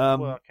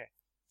matter. Well, okay.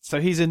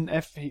 So he's in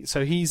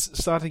so he's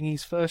starting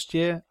his first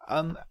year.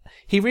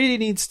 He really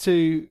needs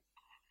to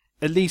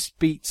at least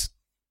beat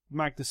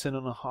Magnussen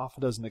on a half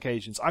a dozen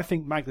occasions. I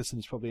think Magnussen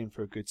is probably in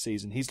for a good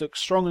season. He's looked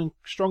strong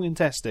in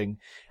testing,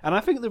 and I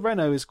think the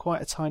Renault is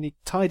quite a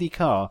tidy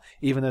car,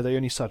 even though they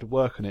only started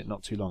work on it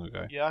not too long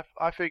ago. Yeah,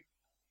 I think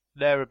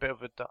they're a bit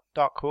of a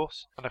dark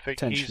horse, and I think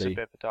he's a bit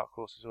of a dark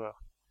horse as well.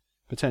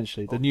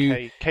 Potentially. The Or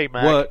new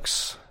K-Mag.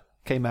 Works,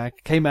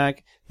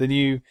 K-Mag, the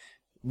new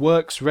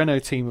Works Renault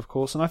team, of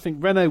course, and I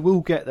think Renault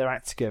will get their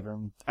act together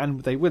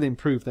and they will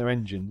improve their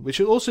engine, which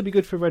will also be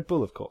good for Red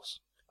Bull, of course.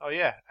 Oh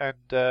yeah,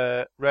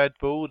 and Red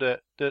Bull, the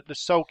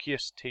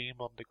sulkiest team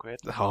on the grid.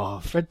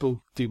 Oh, Red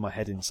Bull do my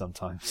head in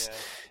sometimes. Yeah.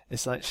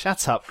 It's like,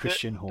 shut up,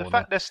 Christian Horner. The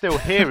fact they're still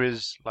here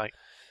is like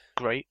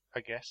great, I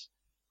guess.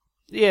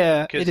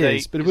 Yeah, it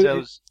is. But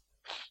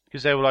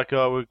because they were like,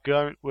 oh,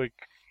 we're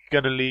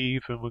gonna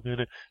leave and we're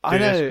gonna do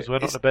this because we're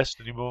not the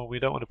best anymore. We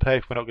don't want to pay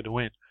if we're not going to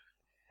win.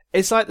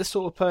 It's like the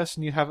sort of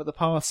person you have at the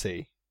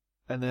party,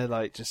 and they're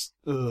like, just,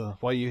 ugh,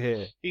 why are you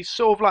here? He's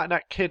sort of like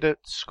that kid at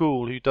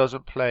school who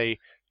doesn't play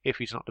if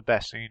he's not the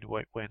best and he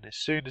won't win. As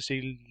soon as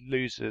he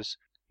loses,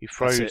 he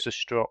throws a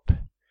strop,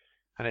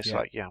 and it's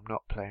like, yeah, I'm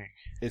not playing.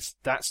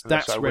 That's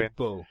I Red win.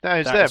 Bull. No,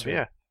 it's That's them,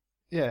 yeah.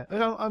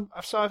 Yeah,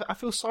 I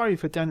feel sorry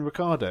for Dan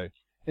Ricciardo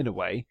in a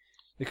way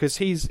because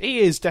he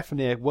is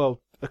definitely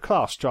a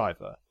class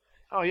driver.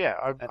 Oh yeah,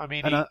 I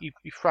mean,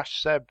 he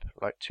thrashed Seb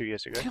like 2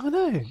 years ago. I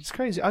know, it's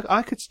crazy.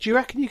 Do you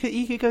reckon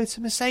he could go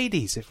to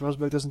Mercedes if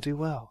Rosberg doesn't do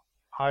well?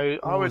 I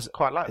would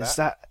quite like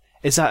that.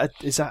 Is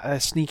that a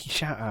sneaky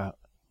shout out?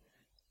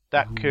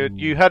 That could.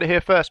 You heard it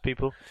here first,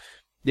 people.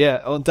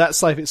 Yeah, on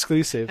That's Life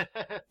exclusive.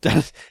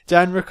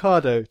 Dan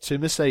Ricciardo to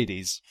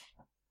Mercedes.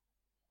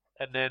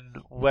 And then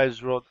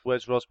where's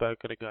Rosberg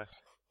gonna go?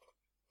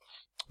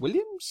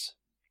 Williams?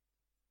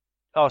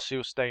 Oh, so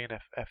he'll stay in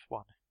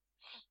F1.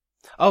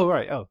 Oh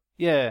right. Oh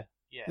yeah.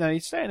 Yeah. No,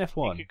 he'd stay in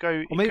F1. He could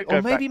go.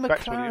 Or maybe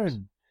back to Williams.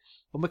 McLaren.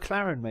 Or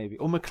McLaren maybe.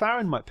 Or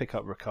McLaren might pick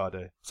up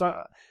Ricciardo.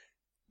 So.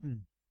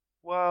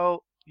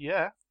 Well,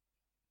 yeah.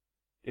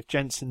 If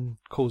Jensen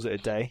calls it a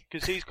day,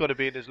 because he's got to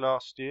be in his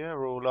last year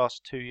or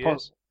last 2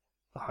 years.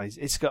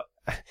 It's got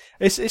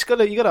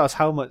to. You got to ask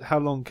how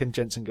long can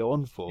Jensen go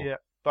on for? Yeah,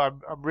 but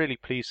I'm really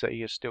pleased that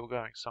he is still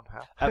going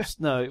somehow.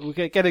 No,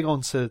 we're getting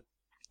on to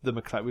the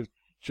McLaren. We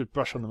should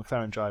brush on the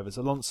McLaren drivers.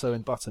 Alonso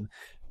and Button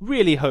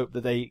really hope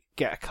that they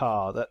get a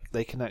car that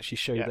they can actually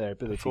show their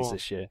abilities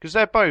this year. Because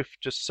they're both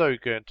just so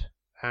good,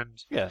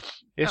 and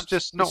it's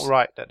just not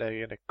right that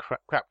they're in a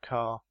crap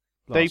car.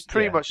 They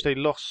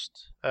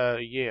lost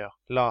a year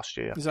last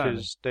year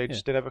because they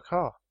just didn't have a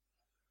car.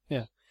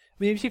 Yeah, I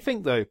mean, if you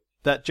think though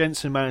that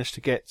Jensen managed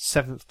to get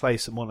 7th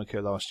place at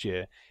Monaco last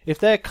year, if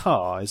their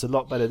car is a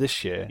lot better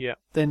this year,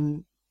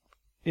 then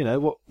you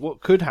know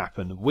what could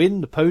happen?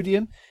 Win the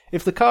podium.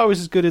 If the car is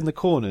as good in the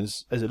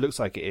corners as it looks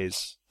like it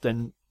is,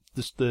 then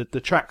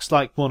the tracks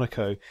like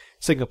Monaco,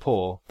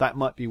 Singapore, that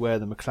might be where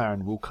the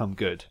McLaren will come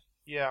good.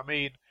 Yeah, I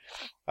mean,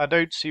 I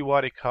don't see why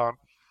they can't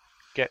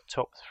get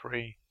top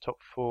 3, top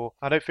 4.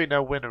 I don't think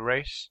they'll win a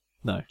race.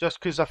 No. Just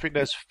because I think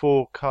there's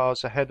 4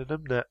 cars ahead of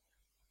them that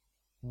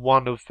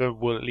one of them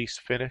will at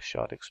least finish,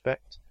 I'd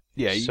expect.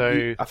 Yeah,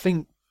 so I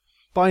think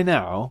by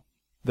now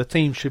the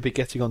team should be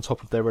getting on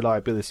top of their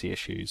reliability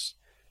issues.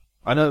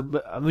 I know,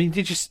 but I mean,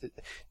 did you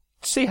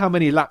see how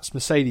many laps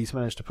Mercedes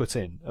managed to put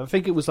in? I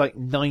think it was like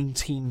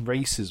 19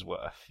 races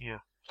worth. Yeah.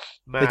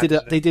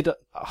 They did a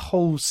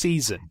whole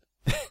season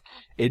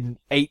in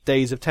 8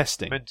 days of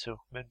testing. Mental.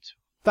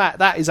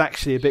 That is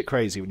actually a bit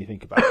crazy when you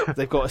think about it.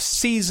 They've got a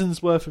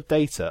season's worth of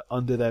data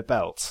under their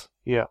belt.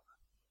 Yeah.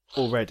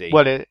 Already.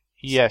 Well,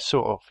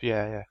 sort of.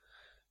 Yeah.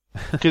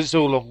 Because it's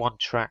all on one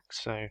track,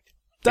 so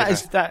that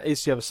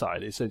is the other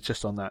side. It's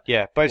just on that.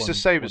 Yeah, but it's the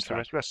same as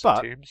the rest of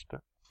the teams.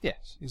 But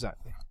yes,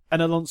 exactly.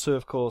 And Alonso,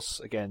 of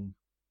course, again,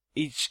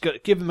 he's got to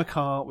give him a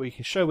car where he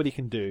can show what he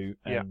can do,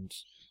 and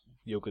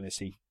you're going to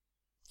see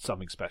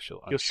something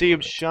special. You'll see him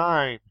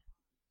shine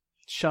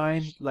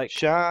like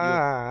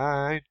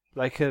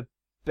a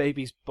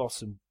baby's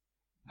bottom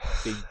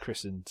being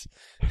christened.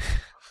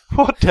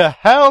 What the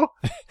hell?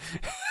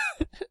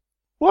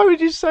 Why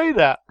would you say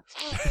that?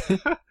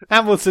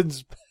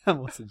 Hamilton's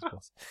boss.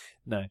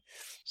 No.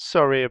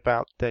 Sorry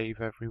about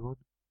Dave, everyone.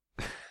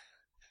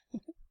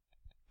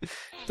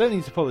 Don't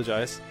need to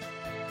apologise.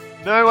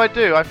 No, I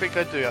do. I think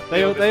I do.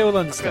 They all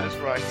understand.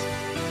 That's right.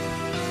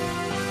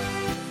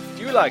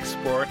 Do you like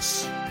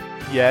sports?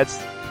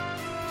 Yes.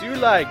 Do you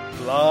like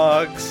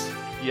blogs?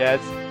 Yes.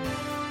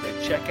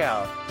 Then check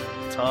out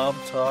Tom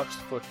Talks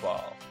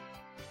Football.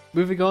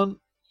 Moving on,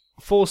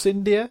 Force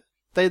India.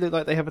 They look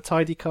like they have a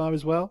tidy car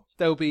as well.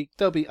 I think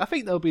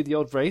there'll be the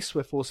odd race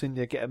where Force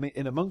India get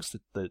in amongst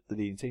the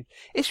leading team.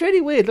 It's really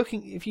weird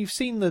looking. If you've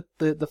seen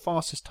the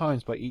fastest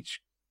times by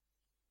each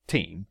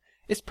team,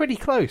 it's pretty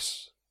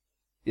close.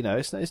 You know,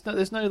 there's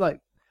no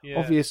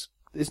obvious.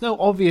 There's no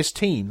obvious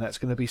team that's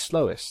going to be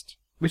slowest,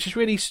 which is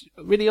really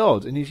really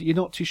odd. And you're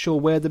not too sure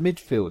where the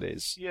midfield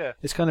is. Yeah,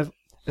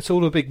 it's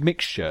all a big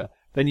mixture.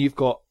 Then you've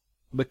got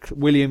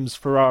Williams,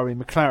 Ferrari,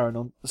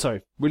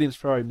 Williams,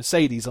 Ferrari,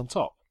 Mercedes on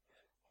top.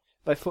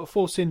 But for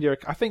Force India,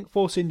 I think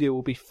Force India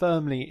will be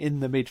firmly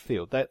in the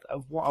midfield.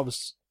 Of what I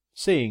was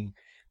seeing,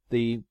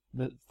 the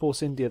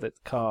Force India,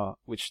 that car,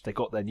 which they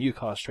got their new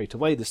car straight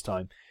away this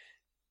time,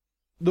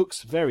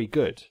 looks very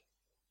good.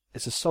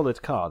 It's a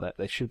solid car that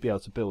they should be able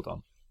to build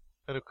on.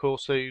 And of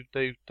course,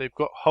 they've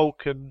got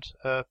Hulk and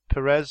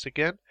Perez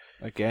again.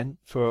 Again,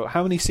 for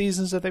how many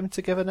seasons have they been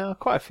together now?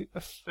 Quite a few,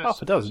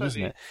 half a dozen,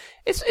 isn't certainly.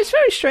 it? It's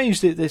very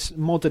strange that this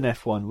modern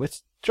F1, where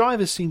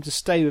drivers seem to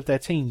stay with their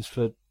teams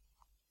for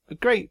a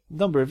great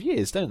number of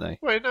years, don't they?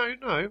 Wait,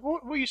 no.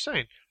 What are you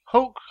saying?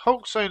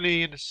 Hulk's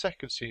only in the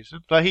second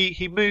season. Like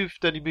he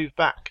moved and he moved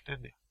back,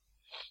 didn't he?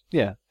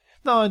 Yeah.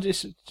 No, I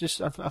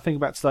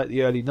think back to like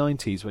the early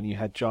 90s when you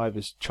had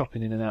drivers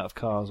chopping in and out of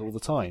cars all the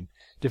time,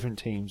 different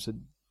teams.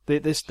 And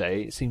this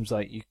day, it seems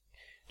like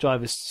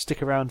drivers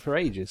stick around for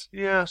ages.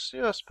 Yes,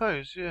 I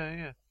suppose.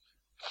 Yeah.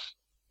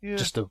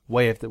 Just the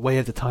way of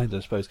the times,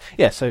 I suppose.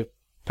 Yeah. So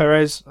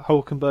Perez,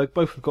 Hulkenberg,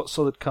 both have got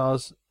solid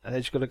cars, and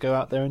they've just got to go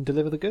out there and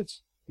deliver the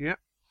goods. Yep.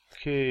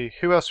 Okay.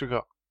 Who else we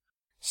got?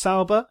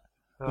 Sauber.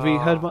 Have we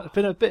heard much?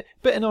 Been a bit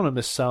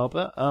anonymous.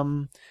 Sauber.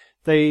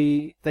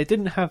 They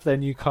didn't have their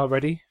new car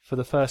ready for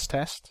the first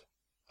test.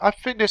 I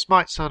think this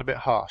might sound a bit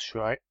harsh,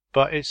 right?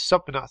 But it's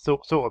something that I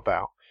thought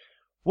about.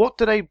 What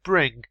do they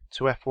bring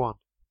to F1?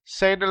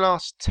 Say in the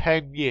last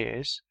 10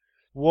 years,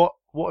 what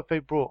have they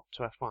brought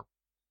to F1?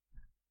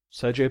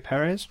 Sergio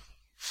Perez?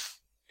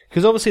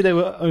 Because obviously they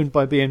were owned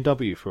by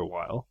BMW for a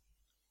while.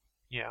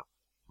 Yeah.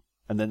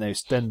 And then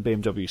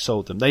BMW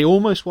sold them. They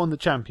almost won the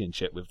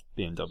championship with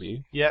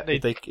BMW. Yeah, they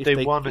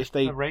won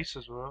a race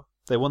as well.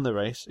 They won the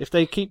race. If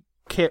they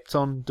kept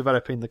on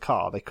developing the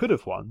car, they could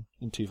have won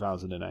in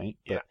 2008,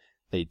 but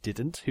they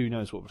didn't. Who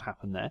knows what would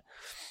happen there?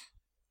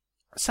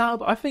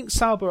 Sauber, I think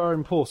Sauber are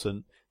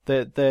important.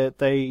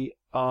 They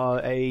are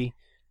a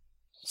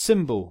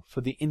symbol for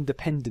the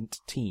independent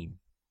team.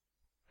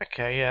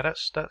 Okay, yeah,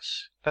 that's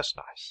nice. That's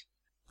nice.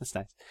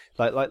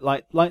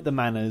 Like the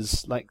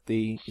Manners,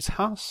 is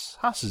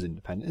Haas is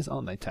independent,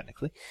 aren't they?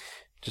 Technically,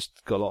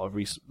 just got a lot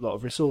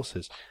of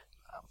resources.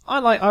 I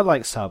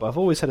like Sauber. I've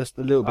always had a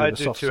little bit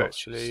of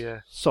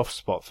a soft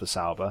spot for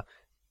Sauber.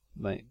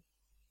 Like,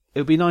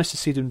 it would be nice to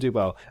see them do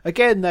well.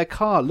 Again, their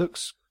car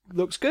looks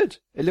good.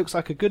 It looks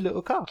like a good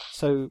little car.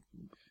 So,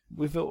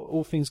 with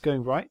all things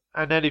going right.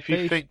 And then if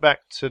you think back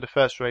to the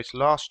first race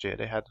last year,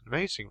 they had an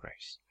amazing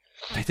race.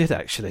 They did,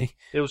 actually.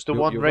 It was the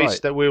one race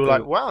right. that we were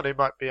like, wow, they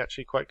might be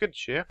actually quite good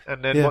this year.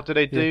 And then what did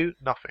they do?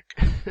 Nothing.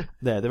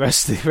 The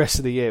rest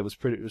of the year was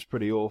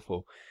pretty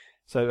awful.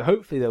 So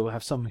hopefully they will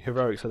have some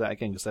heroics of that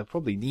again, because they'll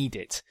probably need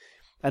it.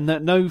 And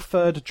no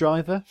third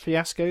driver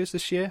fiascos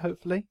this year,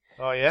 hopefully.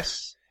 Oh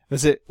yes.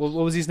 Was it? What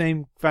was his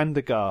name? Van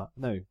der Gaar.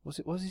 No,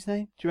 what was his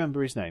name? Do you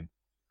remember his name?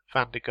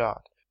 Van der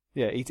Gaar.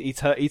 Yeah,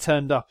 he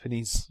turned up in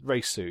his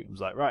race suit and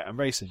was like, right, I'm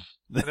racing.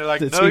 And they're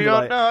like, no,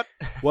 you're not.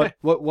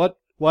 What?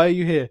 Why are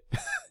you here?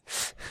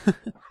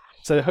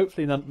 So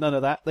hopefully none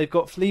of that. They've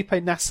got Felipe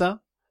Nasser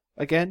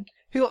again.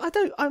 Who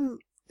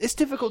it's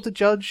difficult to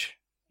judge.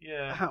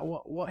 Yeah.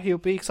 What he'll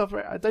be, because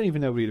I don't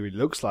even know what he really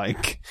looks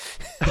like.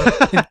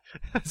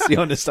 That's the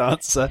honest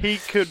answer. He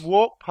could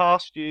walk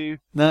past you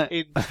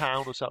in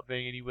town or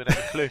something, and you wouldn't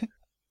have a clue.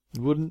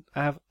 Wouldn't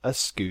have a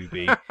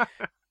Scooby.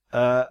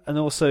 And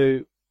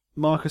also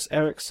Marcus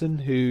Ericsson,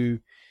 who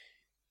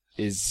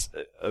is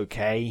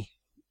okay.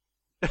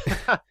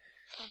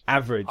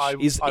 Average. I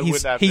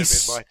wouldn't have him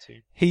in my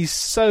team. He's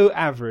so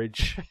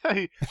average.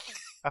 I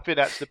think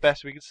that's the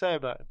best we can say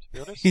about him, to be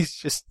honest. He's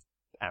just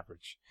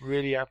average.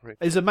 Really average.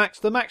 He's the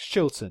Max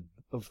Chilton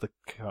of the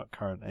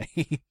current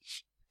age.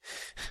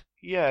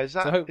 Yeah, is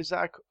that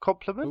a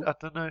compliment? I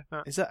don't know.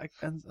 No. Is that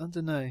I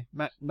don't know.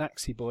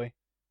 Maxi boy.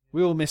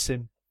 We all miss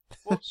him.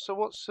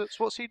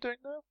 What's he doing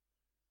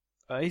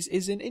now?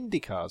 He's in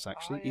IndyCars,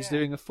 actually. Oh, yeah. He's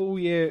doing a full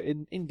year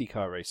in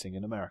IndyCar racing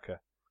in America.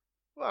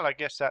 Well, I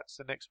guess that's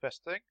the next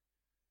best thing.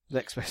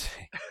 Next best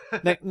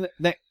thing.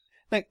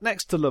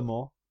 Next to Le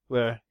Mans,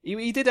 where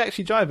he did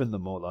actually drive in Le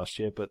Mans last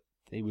year, but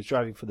he was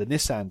driving for the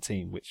Nissan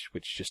team, which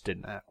just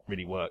didn't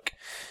really work.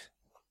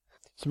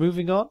 So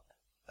moving on,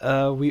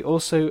 we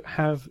also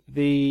have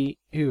who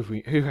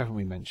haven't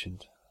we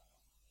mentioned?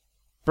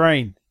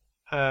 Brain.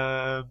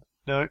 No.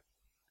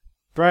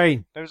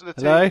 Brain. Those are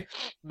the Hello?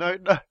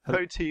 Team.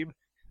 No team.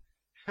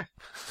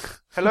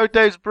 Hello,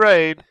 Dave's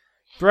Brain.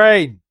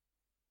 Brain.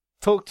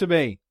 Talk to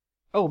me.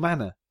 Oh,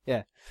 Manor.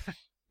 Yeah.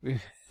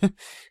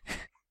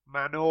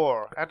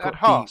 Manor. And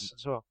Haas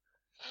as well.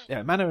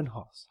 Yeah, Manor and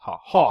Haas.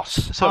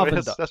 Haas. Sorry,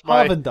 that's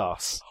my...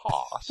 Harvendas.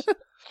 Haas.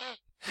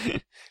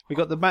 We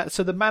got the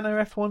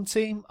Manor F1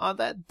 team.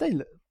 They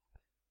look,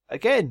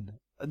 again,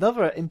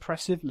 another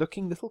impressive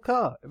looking little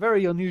car. A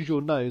very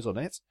unusual nose on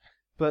it,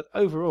 but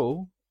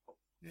overall,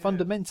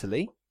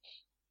 fundamentally,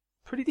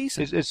 pretty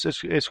decent.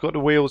 It's got the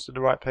wheels in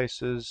the right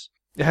places.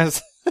 It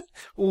has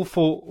all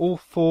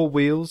four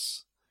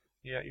wheels.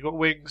 Yeah, you got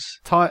wings.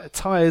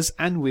 Tires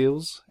and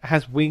wheels. It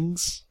has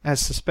wings. It has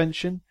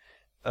suspension.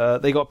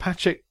 They got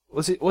Patrick.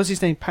 What's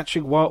his name?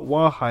 Patrick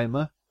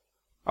Warheimer.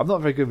 I'm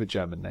not very good with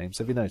German names.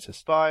 Have you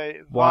noticed? By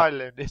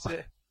Violin, is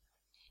it?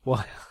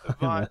 Why?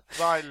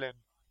 Violin.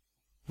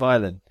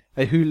 Violin.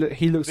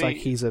 He looks like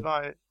he's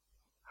a.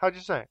 How do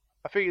you say it?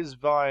 I think it's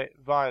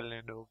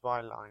violin or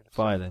violin.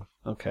 Violin.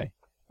 Okay.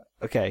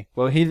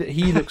 Well,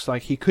 he looks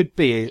like he could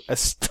be a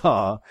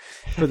star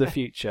for the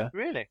future.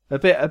 Really? A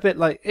bit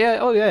like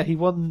he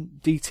won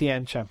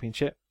DTM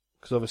championship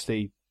because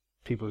obviously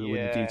people who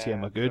win the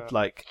DTM are good.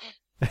 Like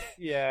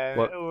yeah,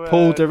 what,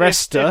 Paul di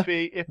Resta.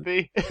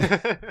 Iffy.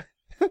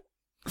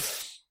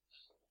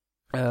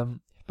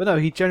 But no,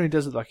 he generally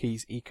does look like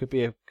he could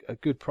be a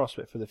good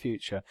prospect for the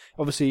future.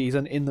 Obviously, he's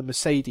in the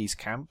Mercedes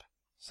camp,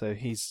 so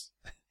he's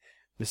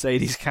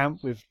Mercedes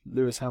camp with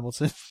Lewis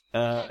Hamilton.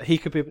 He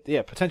could be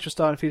potential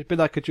star in the future, a bit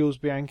like a Jules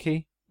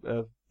Bianchi.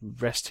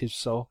 Rest his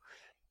soul.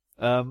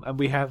 And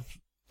we have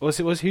who's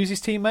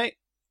his teammate?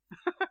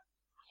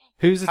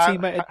 Who's the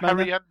teammate at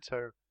Manor?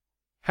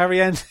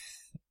 Harriento.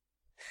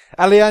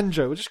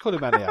 Alejandro. We'll just call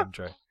him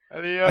Alejandro.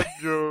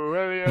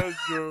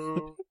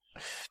 Alejandro.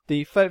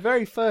 The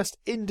very first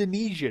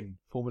Indonesian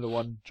Formula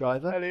One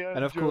driver.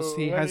 And of course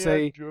he has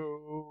a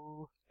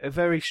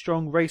very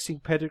strong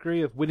racing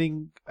pedigree of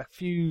winning a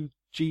few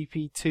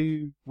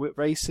GP2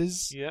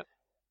 races. Yep.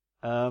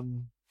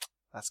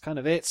 That's kind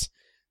of it.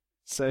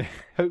 So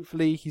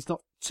hopefully he's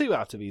not too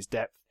out of his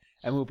depth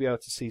and we'll be able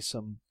to see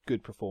some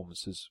good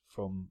performances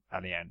from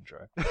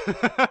Alejandro.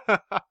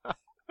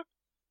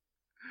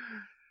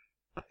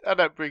 And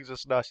that brings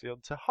us nicely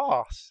on to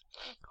Haas.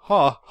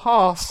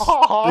 Haas.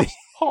 Are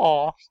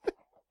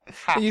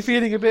you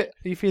feeling a bit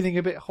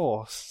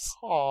hoarse?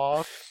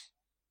 Haas.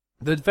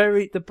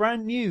 The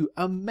brand new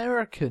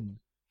American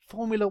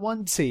Formula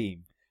One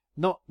team.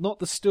 Not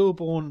the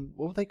stillborn,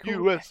 what were they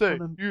called?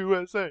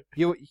 USA.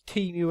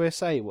 Team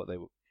USA, what?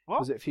 What?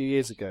 Was it a few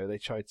years ago they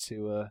tried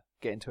to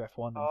get into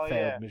F1 and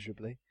failed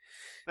miserably?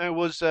 No, it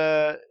was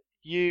USGP,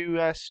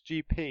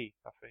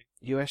 I think.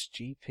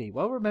 USGP.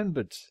 Well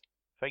remembered.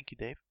 Thank you,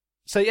 Dave.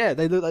 So yeah,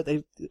 they look like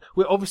they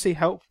will obviously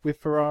help with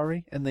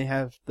Ferrari, and they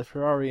have the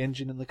Ferrari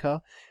engine in the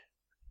car.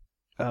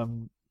 I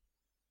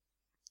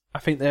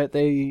think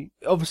they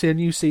obviously a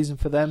new season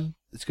for them.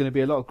 It's going to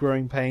be a lot of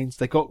growing pains.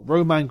 They got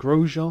Romain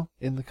Grosjean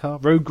in the car,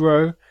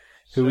 Rogro,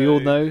 who we all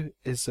know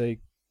is a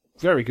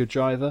very good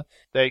driver.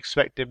 They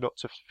expect him not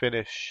to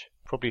finish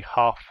probably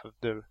half of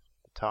the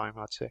time,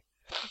 I'd say.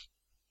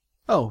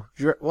 Oh,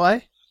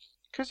 why?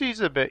 Because he's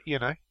a bit, you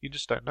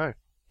just don't know.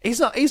 He's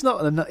not a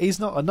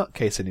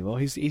nutcase anymore.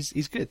 He's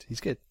good.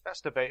 He's good.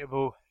 That's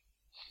debatable.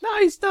 No,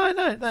 he's no.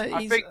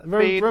 I think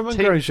Romain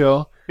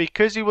Grosjean,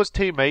 because he was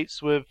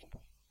teammates with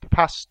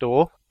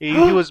Pastor, he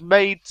was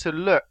made to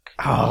look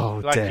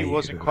like he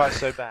wasn't quite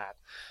so bad.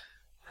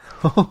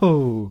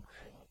 Oh,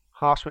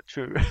 Harsh but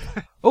true.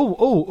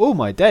 oh,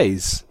 my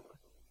days!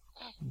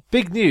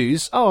 Big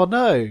news! Oh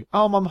no!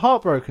 Oh, I'm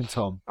heartbroken,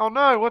 Tom. Oh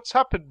no! What's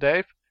happened,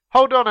 Dave?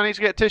 Hold on, I need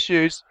to get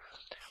tissues.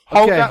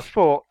 Hold that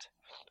thought.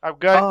 I'm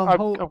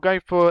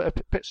going for a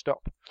pit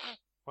stop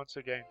once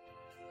again.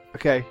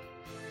 Okay,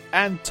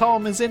 and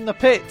Tom is in the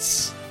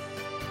pits.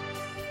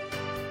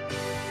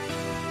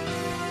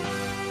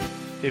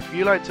 If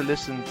you like to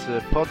listen to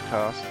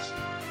podcasts,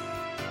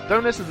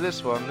 don't listen to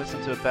this one,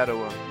 listen to a better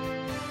one.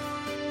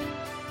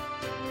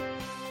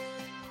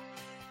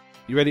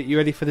 You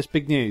ready for this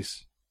big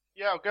news?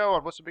 Yeah, go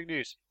on. What's the big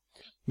news?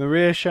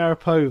 Maria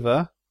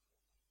Sharapova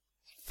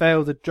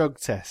failed a drug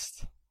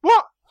test.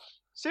 What?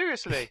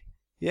 Seriously?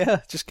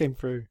 Yeah, just came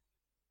through.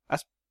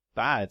 That's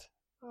bad.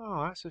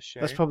 Oh, that's a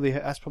shame. That's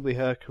probably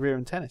her career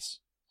in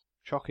tennis.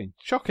 Shocking.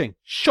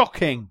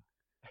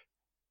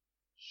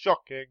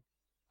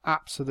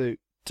 Absolute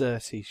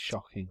dirty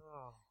shocking.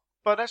 Oh.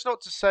 But that's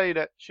not to say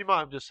that she might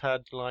have just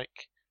had a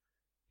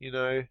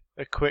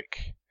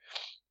quick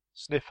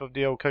sniff of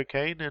the old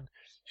cocaine and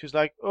she was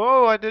like,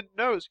 oh, I didn't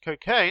know it was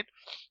cocaine.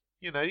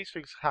 These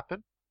things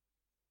happen.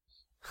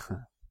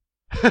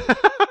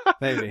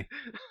 Maybe.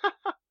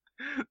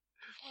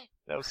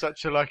 That was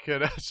such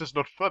that's just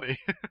not funny.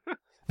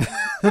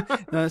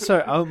 No,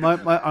 sorry.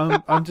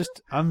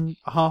 I'm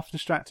half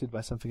distracted by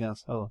something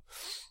else. Hold on.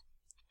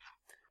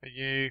 Are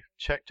you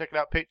checking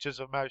out pictures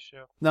of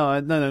Mausha?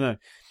 No.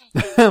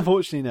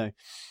 Unfortunately, no.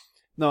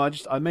 No,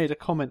 I made a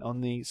comment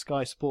on the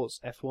Sky Sports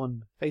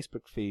F1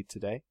 Facebook feed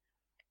today.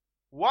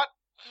 What?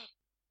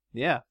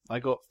 Yeah, I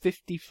got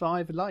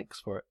 55 likes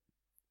for it.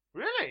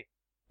 Really?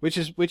 Which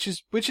is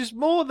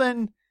more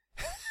than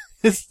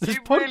this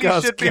you podcast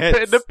really should gets. be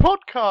putting the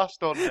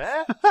podcast on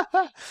there.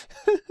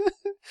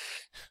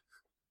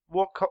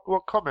 What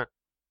comment?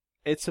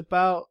 It's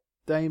about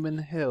Damon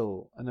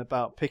Hill and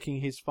about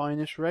picking his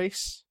finest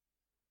race.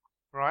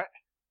 Right.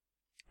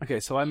 Okay,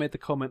 so I made the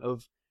comment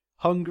of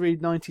Hungary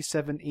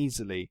 97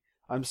 easily.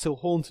 I'm still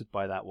haunted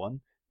by that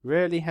one.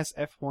 Rarely has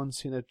F1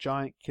 seen a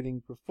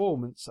giant-killing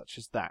performance such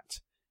as that.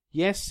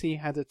 Yes, he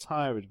had a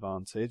tyre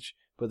advantage,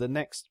 but the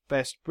next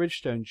best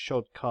Bridgestone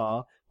shod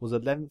car was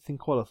 11th in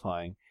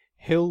qualifying.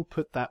 Hill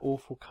put that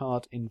awful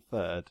card in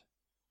third.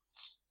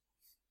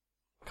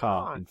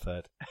 In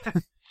third.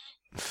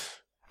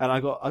 And I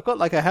got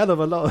like a hell of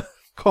a lot of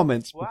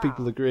comments from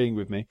people agreeing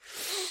with me.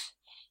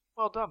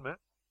 Well done, man.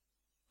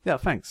 Yeah,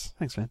 thanks,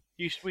 man.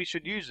 We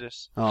should use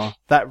this. Oh,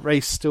 that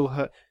race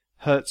still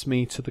hurts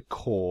me to the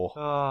core.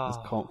 Oh. Has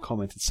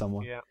commented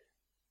someone. Yeah.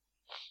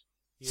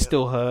 Yeah.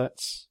 Still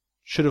hurts.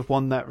 Should have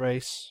won that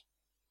race.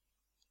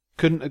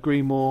 Couldn't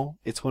agree more.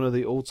 It's one of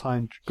the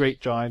all-time great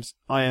drives.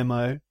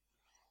 IMO.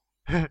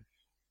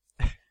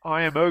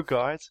 IMO,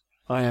 guys.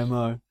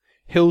 IMO.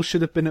 Hill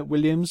should have been at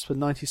Williams for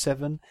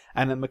 97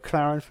 and at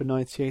McLaren for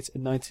 98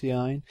 and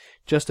 99.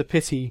 Just a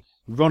pity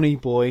Ronnie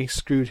Boy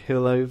screwed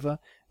Hill over.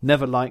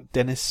 Never liked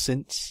Dennis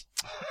since.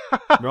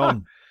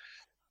 Ronnie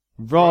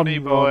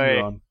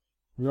Boy.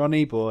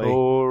 Ronnie Boy.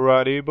 Oh,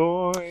 Ronnie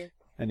Boy.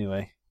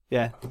 Anyway,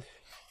 yeah.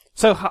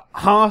 So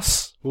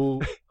Haas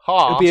will.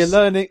 Haas.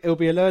 It'll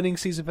be a learning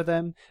season for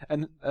them.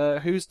 And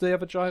who's the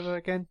other driver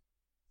again?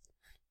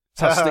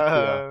 It's how stick we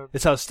are.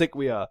 It's how stick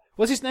we are.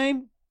 What's his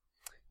name?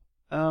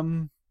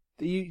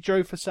 You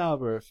drove for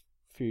Sauber a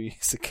few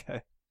years ago.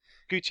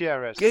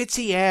 Gutierrez.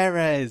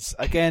 Gutierrez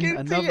again.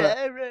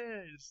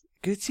 Gutierrez.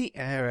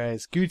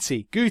 Gutierrez.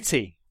 Guti.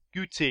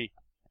 Guti.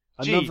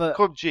 Another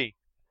Called G.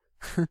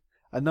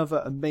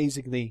 another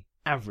amazingly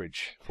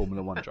average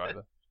Formula One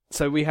driver.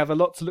 So we have a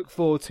lot to look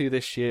forward to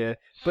this year,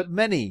 but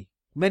many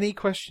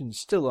questions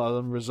still are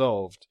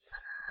unresolved.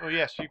 Oh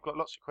yes, you've got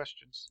lots of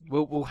questions.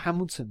 Will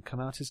Hamilton come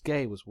out as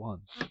gay was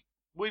one.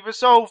 We've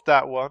resolved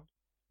that one.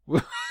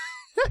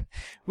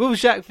 Will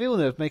Jacques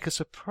Villeneuve make a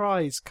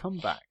surprise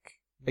comeback?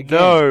 Again?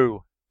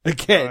 No.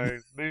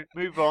 Again. No.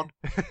 Move on.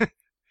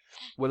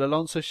 Will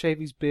Alonso shave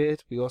his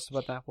beard? We asked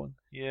about that one.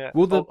 Yeah.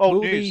 Will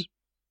the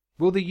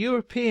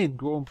European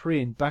Grand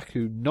Prix in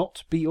Baku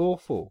not be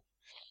awful?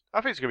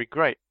 I think it's going to be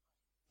great.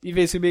 You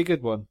think it's going to be a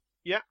good one?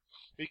 Yeah. Have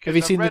you Because I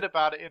seen read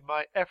about it in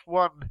my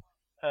F1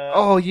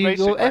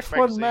 your F1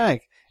 magazine.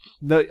 mag.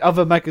 No,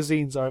 other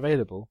magazines are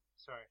available.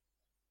 Sorry.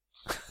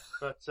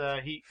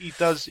 But he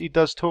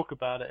does talk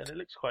about it, and it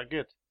looks quite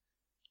good.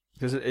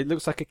 Because it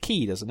looks like a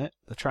key, doesn't it?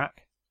 The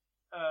track.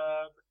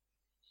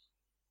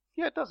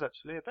 Yeah, it does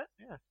actually a bit.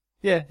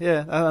 Yeah.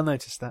 Yeah, I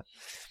noticed that.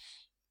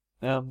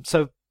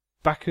 So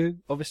Baku,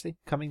 obviously,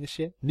 coming this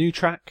year. New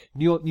track,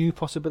 new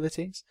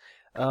possibilities.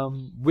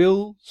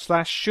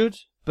 Should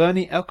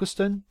Bernie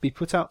Ecclestone be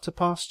put out to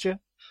pasture?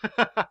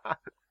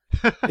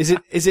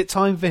 Is it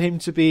time for him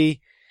to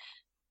be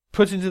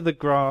put into the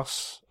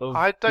grass of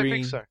I don't green?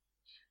 think so.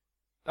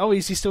 Oh,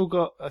 has he still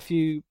got a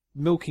few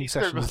milking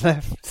sessions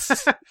left?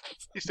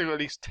 He's still got at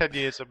least 10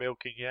 years of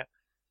milking yet.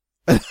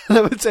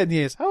 Another 10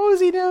 years. How old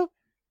is he now?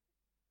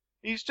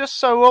 He's just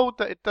so old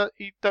that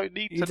he don't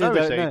need to know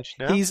his don't know. age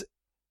now.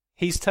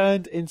 He's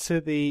turned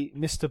into the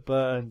Mr.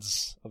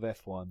 Burns of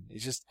F1.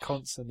 He's just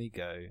constantly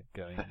going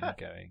and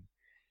going.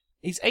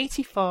 He's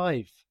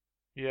 85.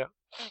 Yeah.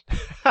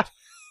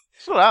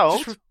 It's not that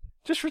old.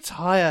 Just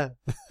retire.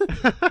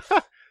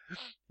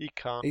 He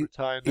can't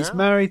retire now. He's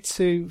married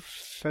to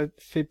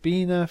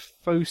Fabina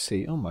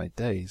Fosi. Oh my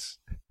days.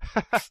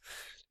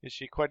 Is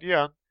she quite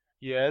young?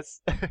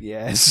 Yes.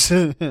 Yes.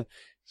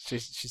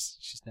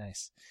 she's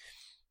nice.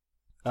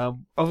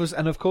 And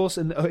of course,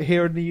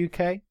 here in the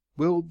UK,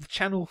 will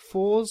Channel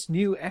 4's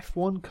new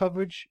F1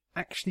 coverage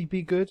actually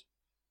be good?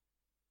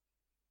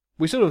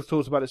 We sort of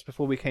talked about this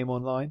before we came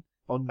online.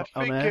 I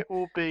think air. it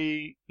will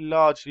be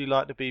largely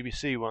like the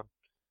BBC one.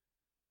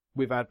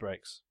 With ad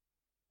breaks.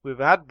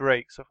 With ad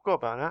breaks. I forgot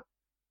about that.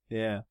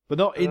 Yeah. But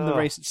not in the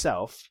race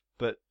itself,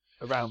 but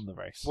around the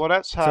race. Well,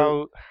 that's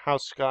how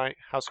Sky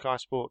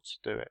Sports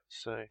do it.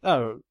 So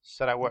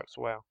that works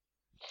well.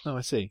 Oh,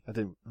 I see. I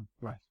didn't.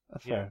 Right.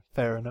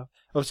 Fair enough.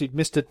 Obviously,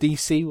 Mr.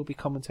 DC will be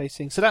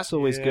commentating, so that's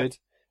always good.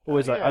 I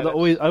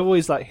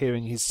always like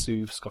hearing his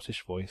soothed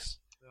Scottish voice.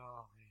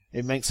 Oh,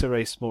 yes. It makes a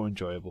race more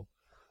enjoyable.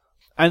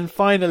 And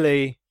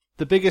finally,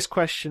 the biggest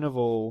question of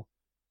all: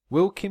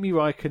 will Kimi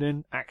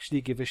Raikkonen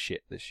actually give a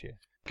shit this year?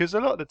 Because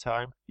a lot of the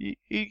time,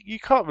 you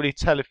can't really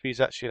tell if he's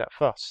actually that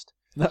fussed.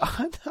 No,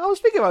 I was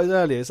thinking about it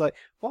earlier. It's like,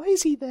 why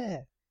is he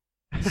there?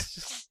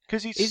 Because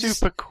he's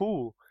super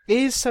cool.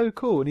 He is so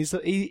cool, and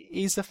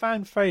he's a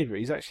fan favourite.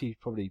 He's actually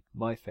probably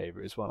my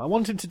favourite as well. I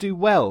want him to do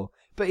well,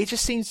 but he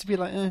just seems to be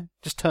like,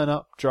 just turn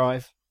up,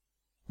 drive.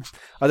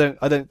 I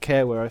don't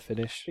care where I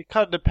finish. It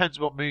kind of depends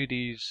what mood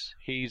he's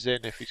in,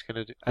 if he's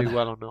going to do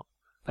well or not.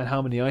 And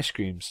how many ice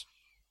creams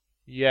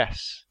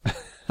Yes.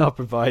 are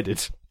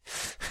provided.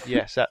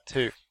 Yes, that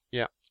too.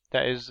 Yeah,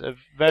 that is a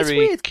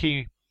very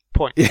key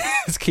point. Yeah,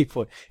 it's a key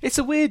point. It's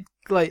a weird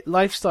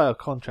lifestyle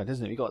contract,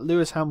 isn't it? You've got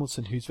Lewis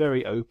Hamilton, who's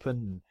very open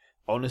and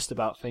honest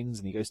about things,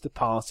 and he goes to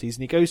parties,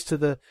 and he goes to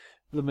the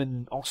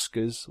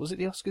Oscars. Was it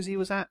the Oscars he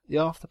was at? The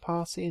after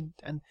party?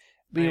 And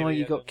meanwhile,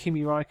 you got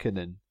Kimi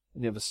Raikkonen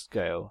on the other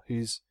scale,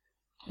 who's,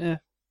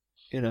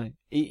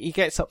 he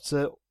gets up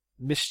to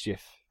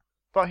mischief.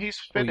 But he's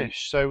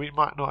Finnish, so we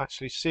might not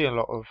actually see a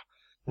lot of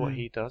what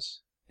he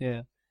does.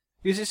 Yeah.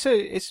 Because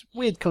it's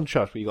weird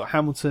contrast where you got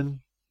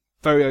Hamilton,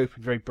 very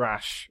open, very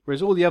brash,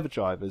 whereas all the other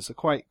drivers are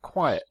quite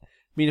quiet. I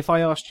mean, if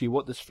I asked you,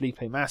 what does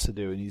Felipe Massa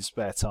do in his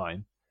spare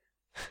time?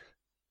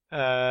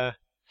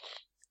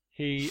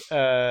 He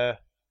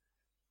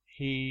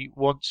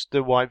wants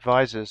the white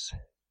visors.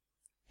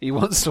 He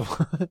wants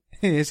to.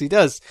 Yes, he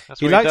does.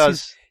 That's what he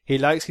does. He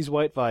likes his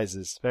white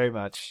visors very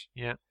much.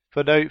 Yeah.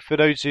 For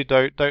those who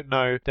don't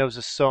know, there was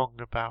a song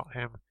about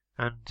him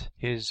and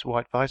his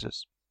white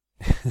visors.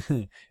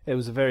 It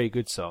was a very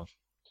good song.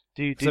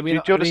 Do you So, I mean,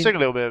 want to sing a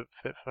little bit of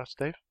it for us,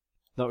 Dave?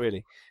 Not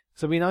really.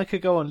 So, I mean, I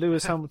could go on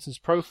Lewis Hamilton's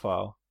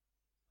profile,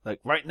 like,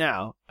 right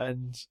now,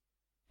 and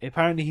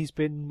apparently he's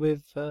been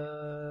with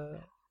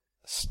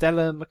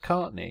Stella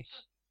McCartney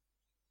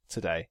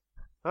today.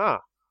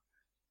 Ah.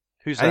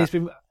 Who's And that?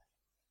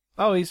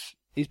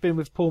 he's been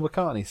with Paul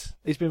McCartney.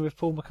 He's been with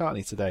Paul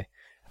McCartney today.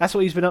 That's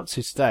what he's been up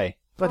to today.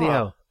 Bloody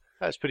hell.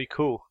 That's pretty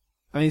cool.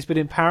 And he's been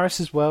in Paris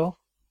as well.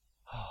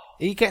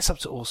 He gets up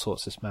to all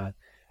sorts, this man.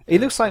 He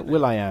looks like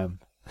Will.i.am.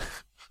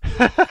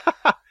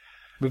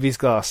 With his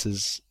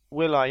glasses.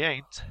 Will I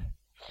ain't.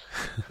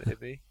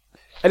 Maybe.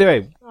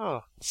 Anyway,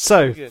 Oh,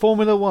 so good.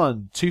 Formula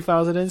 1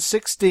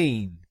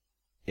 2016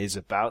 is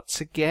about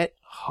to get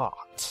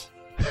hot.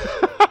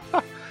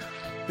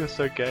 you're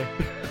so gay.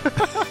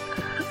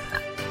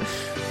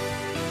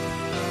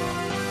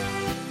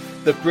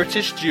 The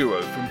British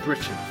duo from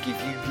Britain give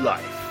you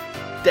life.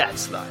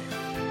 That's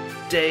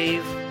life.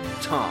 Dave,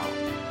 Tom.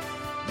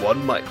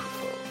 One microphone.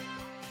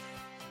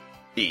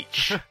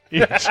 Each.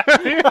 Yes.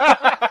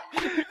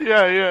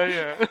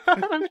 yeah.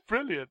 That's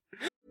brilliant.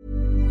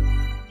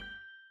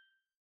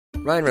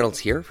 Ryan Reynolds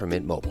here from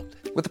Mint Mobile.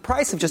 With the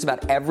price of just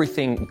about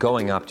everything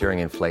going up during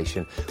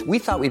inflation, we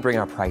thought we'd bring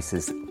our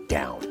prices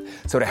down.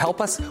 So to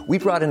help us, we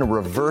brought in a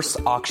reverse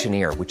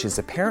auctioneer, which is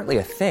apparently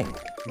a thing.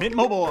 Mint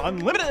Mobile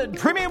Unlimited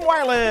Premium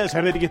Wireless.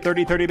 How to get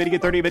 30, 30, bit to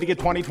get 30, bit to get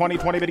 20, 20,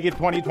 20, bit to get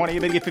 20, 20,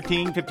 bit to get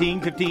 15,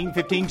 15, 15,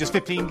 15, just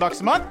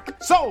 $15 a month?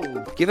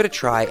 Sold! Give it a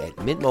try at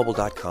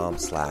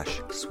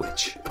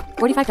mintmobile.com/switch.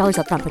 $45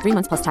 up front for 3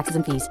 months plus taxes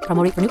and fees.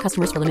 Promo rate for new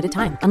customers for limited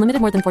time.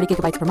 Unlimited more than 40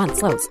 gigabytes per month.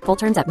 Slows full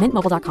terms at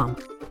mintmobile.com.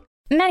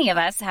 Many of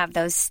us have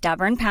those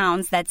stubborn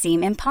pounds that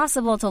seem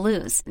impossible to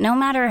lose, no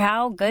matter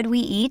how good we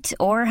eat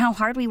or how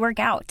hard we work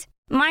out.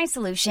 My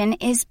solution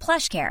is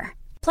PlushCare.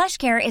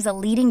 PlushCare is a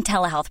leading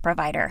telehealth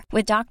provider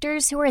with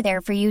doctors who are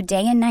there for you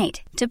day and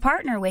night to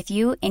partner with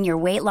you in your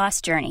weight loss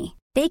journey.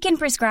 They can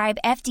prescribe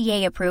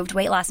FDA-approved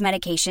weight loss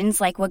medications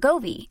like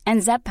Wegovy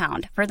and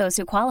Zepbound for those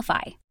who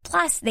qualify.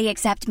 Plus, they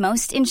accept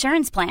most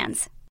insurance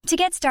plans. To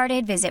get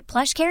started, visit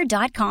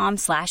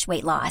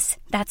plushcare.com/weightloss.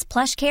 That's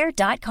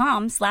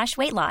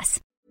plushcare.com/weightloss.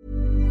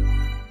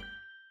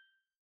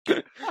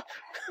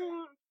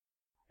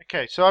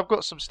 Okay, so I've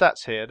got some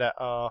stats here that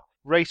are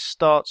race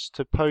starts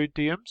to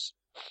podiums.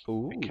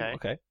 Ooh,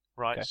 Okay.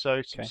 Right, Okay,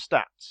 so some okay.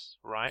 stats,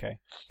 right?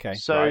 Okay.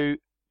 So right.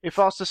 if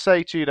I was to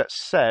say to you that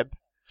Seb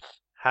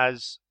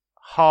has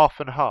half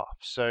and half,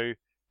 so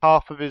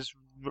half of his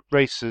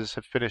races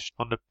have finished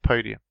on the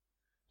podium.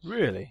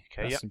 Really?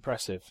 Okay, That's yep.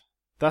 impressive.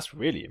 That's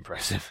really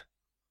impressive.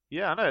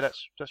 Yeah, I know,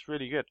 that's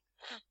really good.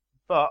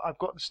 But I've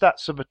got the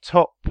stats of the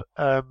top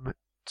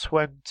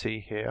 20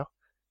 here.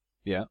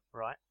 Yeah.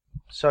 Right.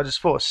 So I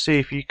just thought to see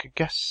if you could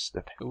guess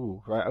them.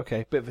 Ooh, right,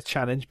 okay. Bit of a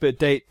challenge, but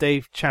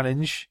Dave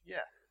challenge.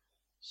 Yeah.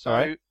 So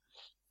Alright.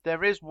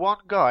 there is one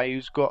guy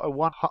who's got a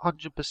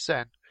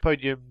 100%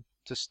 podium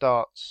to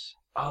starts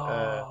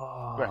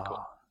record.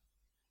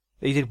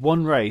 He did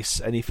one race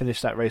and he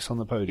finished that race on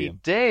the He podium.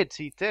 did.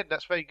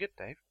 That's very good,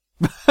 Dave.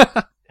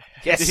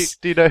 Yes.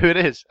 Do you know who it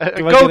is? A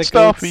Do I gold get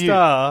star for you.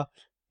 Star?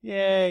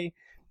 Yay.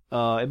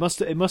 It must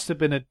have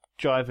been a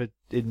driver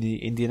in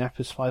the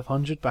Indianapolis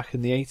 500 back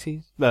in the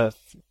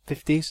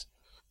 50s.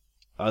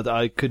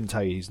 I couldn't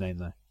tell you his name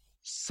though.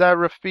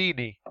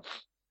 Serafini.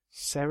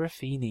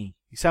 Serafini.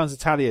 He sounds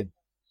Italian.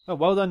 Oh,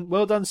 well done,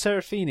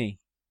 Serafini.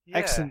 Yeah.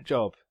 Excellent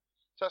job.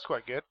 So that's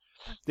quite good.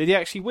 Did he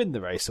actually win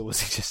the race, or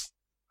was he just?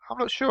 I'm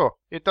not sure.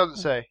 It doesn't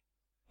say.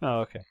 Oh,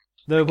 okay.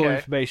 No more Okay.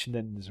 information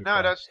than is No,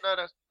 required.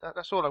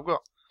 that's all I've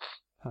got.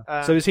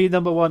 Huh. So is he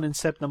number 1 and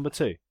Seb number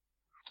 2?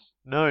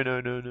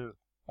 No.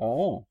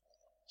 Oh.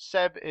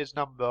 Seb is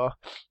number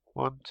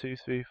 1, 2,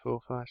 3, 4,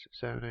 5, 6,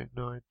 7, 8,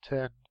 9,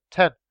 10.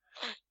 10.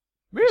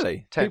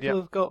 Really? 10, People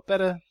yeah. have got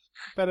better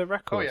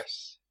records. Oh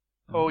yes.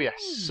 Oh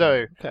yes.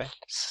 So Okay.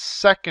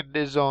 second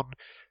is on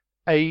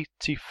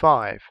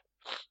 85.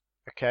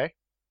 Okay.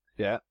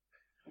 Yeah.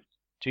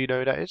 Do you know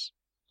who that is?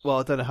 Well,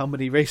 I don't know how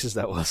many races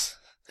that was.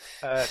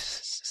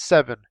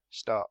 7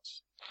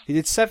 starts He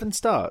did 7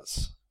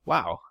 starts.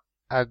 Wow.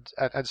 and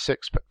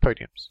 6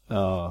 podiums.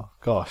 Oh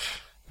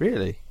gosh.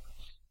 Really?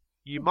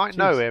 You might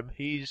know him.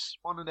 He's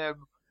one of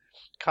them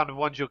kind of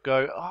ones you'll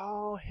go,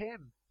 oh,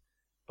 him.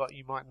 But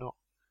you might not.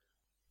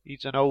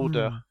 He's an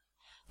older.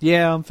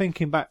 Yeah, I'm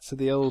thinking back to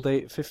the old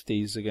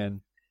 850s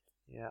again.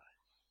 Yeah.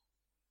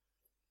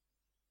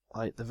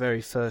 Like the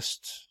very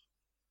first.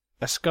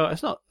 It's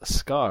not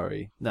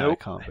Ascari. No, Nope. it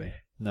can't be.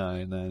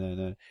 No.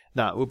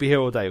 No, we'll be here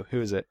all day.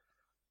 Who is it?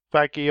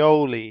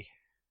 Fagioli.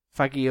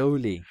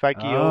 Fagioli.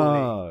 Fagioli.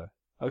 Oh,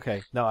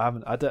 okay. No, I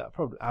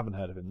probably haven't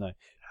heard of him. No,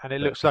 And it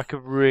looks like a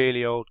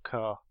really old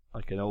car.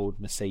 like an old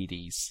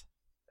Mercedes.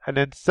 And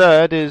then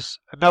third is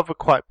another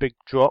quite big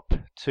drop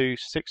to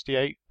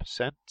 68%.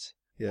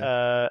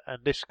 Yeah.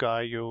 And this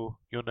guy, you'll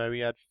know, he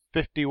had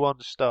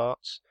 51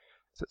 starts,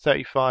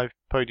 35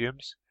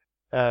 podiums.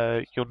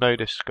 You'll know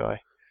this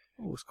guy.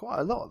 Oh, it's quite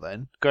a lot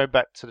then. Going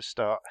back to the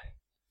start.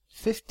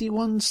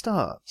 51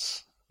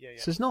 starts. Yeah.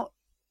 So he's not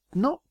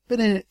been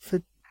in it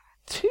for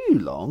too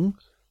long,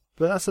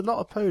 but that's a lot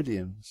of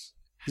podiums.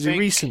 Is it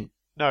recent?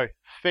 No,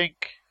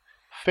 think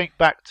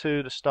back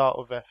to the start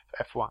of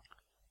F1.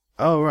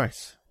 Oh,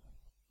 right.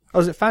 Oh,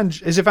 is it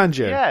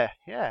Fangio?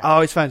 Yeah. Oh,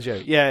 it's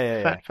Fangio.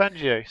 Yeah.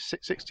 Fangio,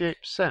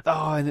 68%.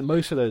 Oh, and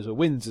most of those were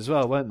wins as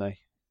well, weren't they?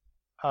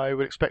 I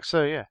would expect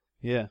so, yeah.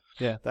 Yeah.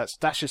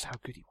 That's just how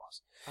good he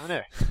was. I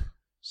know.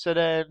 So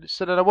then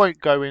I won't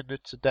go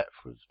into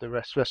depth with the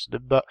rest of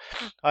them, but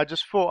I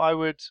just thought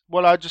I'd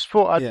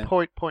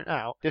point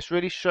out this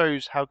really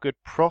shows how good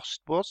Prost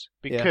was,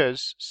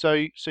 because so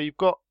you've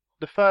got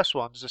the first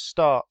one's the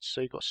starts.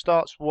 So you've got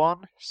starts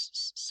 1,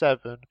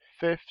 7,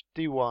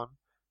 51,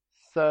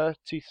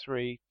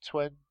 33,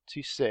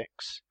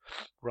 26,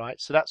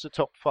 right? So that's the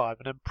top 5,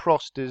 and then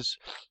Prost is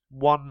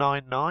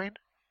 199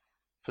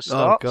 for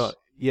starts. Oh God,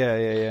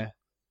 yeah.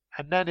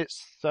 And then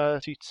it's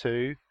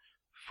 32,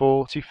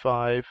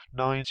 45,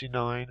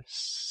 99,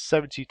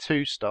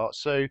 72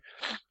 starts. So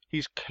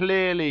he's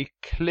clearly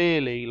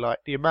like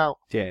the amount.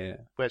 Yeah.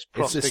 Where's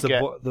Prost it's to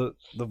get the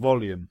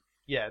volume.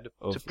 Yeah, to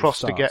of Prost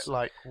starts. to get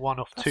like 1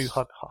 of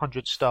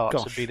 200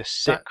 starts and be the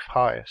 6th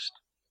highest.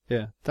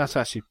 Yeah, that's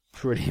actually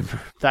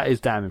that is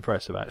damn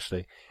impressive,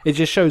 actually. It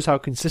just shows how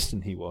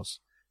consistent he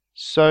was.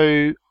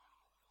 So,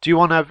 do you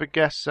want to have a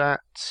guess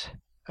at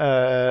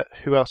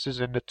who else is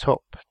in the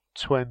top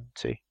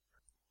 20?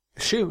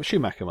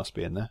 Schumacher must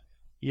be in there.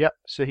 Yep,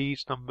 so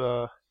he's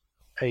number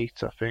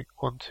 8, I think.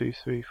 1, 2,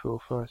 3, 4,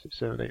 5, 6,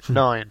 7, 8,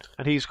 9.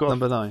 And he's got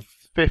number 9.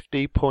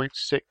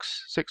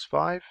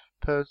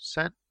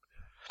 50.665%.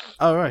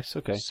 Oh, right,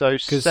 okay. So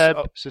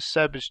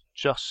Seb is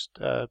just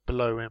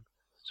below him.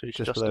 So he's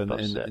just below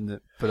above Seb.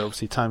 but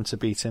obviously time to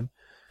beat him.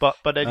 But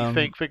then you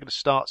think of the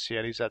starts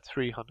here, he's had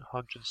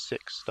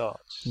 306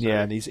 starts. So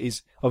yeah, and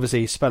he's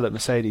obviously his spell at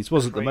Mercedes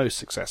wasn't the most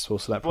successful,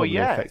 so that probably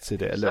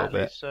affected it a little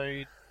bit. So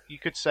you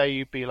could say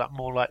you'd be like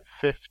more like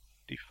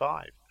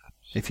 55.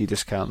 If you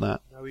discount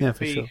that.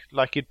 For sure.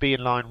 Like you'd be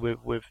in line with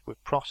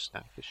Prost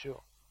then, for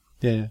sure.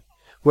 Yeah.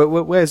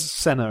 Where's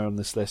Senna on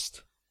this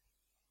list?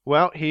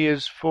 Well, he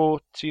is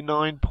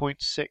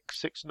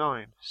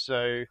 49.669,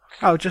 so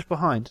just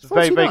behind.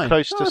 Very, very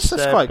close to Seb.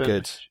 That's quite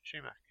good.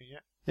 Schumacher, yeah.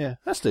 Yeah,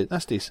 that's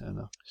decent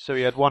enough. So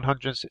he had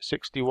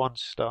 161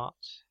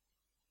 starts.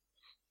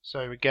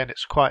 So again,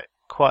 it's quite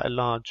a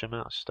large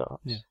amount of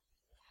starts. Yeah.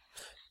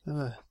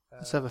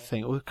 Let's have a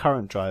think. All the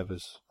current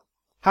drivers.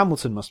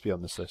 Hamilton must be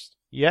on this list.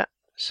 Yeah.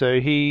 So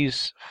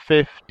he's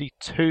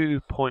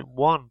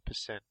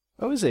 52.1%.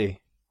 Oh, is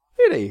he?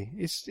 Really?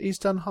 He's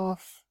done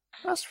half.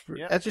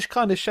 That just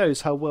kind of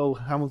shows how well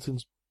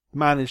Hamilton's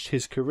managed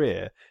his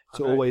career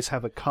to always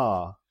have a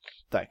car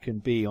that can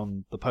be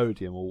on the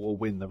podium or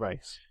win the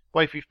race.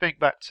 Well, if you think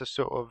back to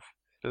sort of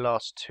the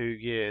last 2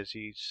 years,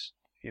 he's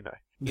been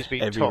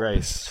every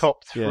race.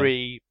 top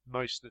 3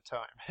 most of the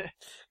time.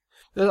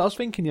 I was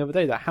thinking the other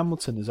day that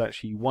Hamilton has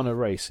actually won a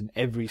race in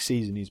every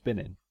season he's been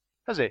in.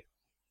 Has he?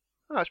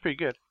 Oh, that's pretty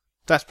good.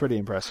 That's pretty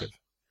impressive.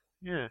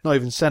 Yeah. Not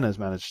even Senna's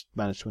managed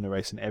to win a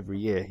race in every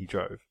year he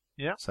drove.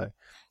 Yeah. So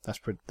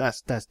that's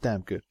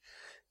damn good.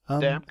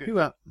 Damn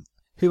good.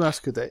 Who else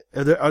could they?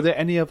 Are there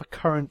any other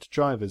current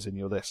drivers in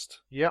your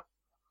list? Yep.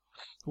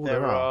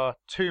 There are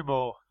 2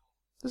 more.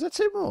 Is there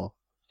 2 more?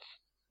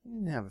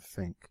 Let me have a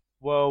think.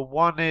 Well,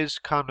 one is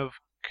kind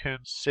of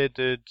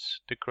considered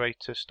the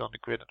greatest on the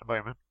grid at the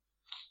moment.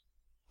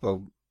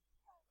 Well,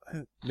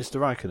 Mr.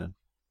 Raikkonen.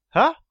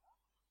 Huh?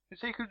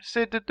 Is he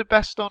considered the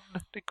best on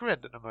the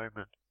grid at the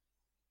moment?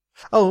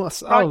 Oh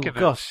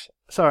gosh.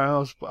 Sorry, I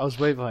was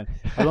way behind.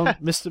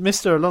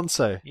 Mr.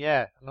 Alonso.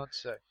 Yeah,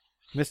 Alonso.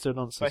 Mr.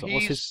 Alonso. But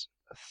he's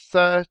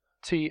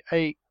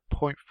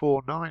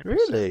 38.49%.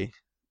 Really?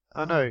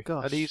 I know.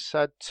 Gosh. And he's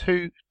had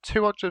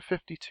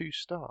 252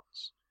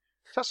 starts.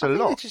 That's a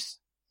lot. It is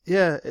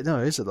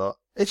a lot.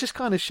 It just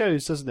kind of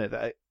shows, doesn't it,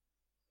 that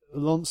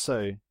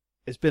Alonso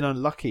has been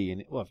unlucky,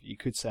 you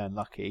could say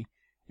unlucky,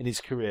 in his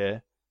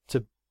career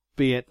to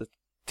be at the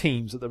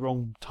teams at the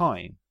wrong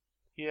time.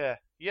 Yeah.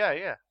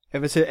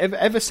 Ever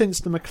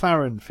since the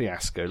McLaren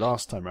fiasco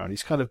last time round,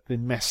 he's kind of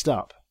been messed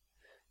up,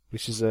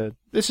 this is a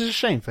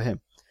shame for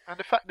him. And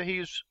the fact that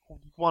he's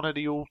one of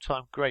the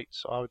all-time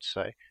greats, I would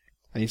say.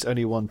 And he's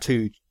only won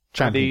 2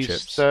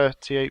 championships. And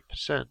he's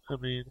 38%. I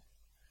mean,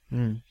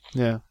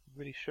 yeah, it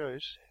really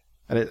shows.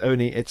 And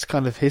it's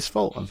kind of his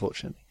fault,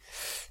 unfortunately.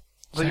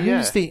 So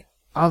who's the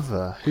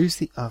other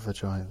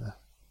driver?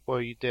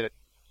 Well, you did it.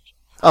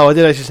 Oh, I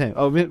did actually say him.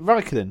 Oh,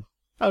 Raikkonen.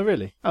 Oh,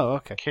 really? Oh,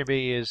 okay.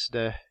 Kimi is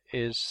 34%.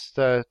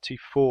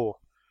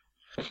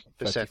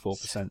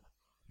 34%.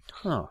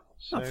 Huh.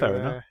 So, Not fair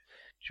enough. Do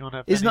you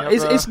want to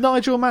have Is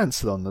Nigel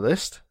Mansell on the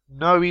list?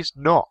 No, he's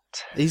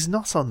not. He's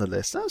not on the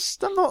list.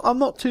 I'm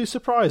not too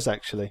surprised,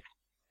 actually.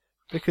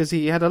 Because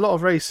he had a lot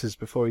of races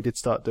before he did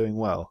start doing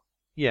well.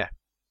 Yeah.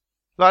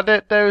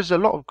 Like there's a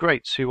lot of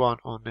greats who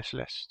aren't on this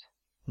list.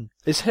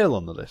 Is Hill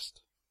on the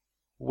list?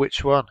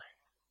 Which one?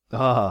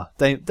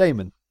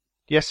 Damon.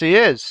 Yes, he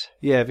is.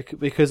 Yeah,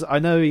 because I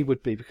know he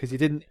would be, because he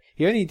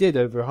only did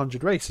over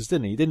 100 races,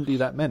 didn't he? He didn't do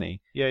that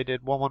many. Yeah, he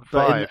did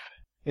 115.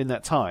 In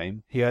that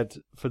time, he had,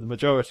 for the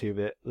majority of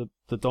it,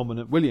 the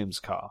dominant Williams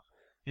car.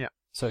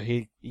 So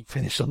he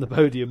finished on the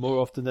podium more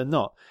often than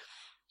not.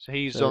 So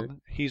he's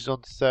on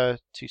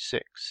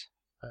 36.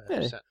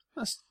 Yeah,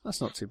 that's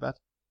not too bad.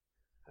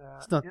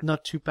 It's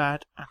not too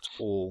bad at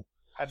all.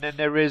 And then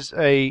there is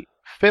a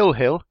Phil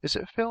Hill. Is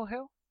it Phil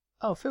Hill?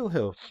 Oh, Phil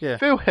Hill. Yeah.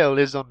 Phil Hill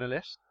is on the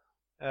list.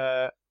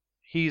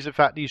 He's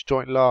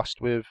joint last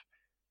with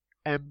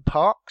M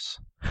Parks.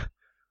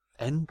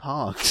 N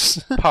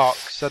Parks.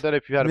 Parks. I don't know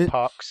if you've heard of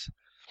Parks.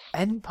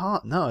 N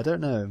Park? No, I don't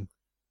know him.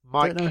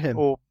 Mike don't know him.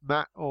 or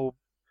Matt or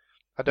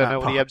I don't Matt know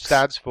what the M Parks.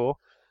 stands for.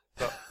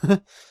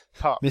 But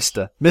Parks.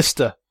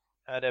 Mister.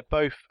 They're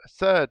both a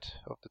third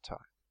of the time.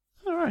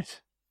 All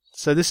right.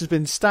 So this has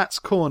been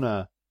Stats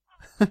Corner.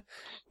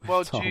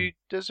 Well, Tom.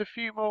 there's a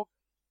few more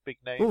big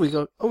names. Oh,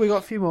 we got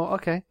a few more.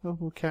 Okay.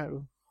 We'll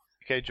carry.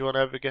 Okay, do you want to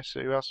have a guess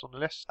who else on the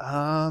list?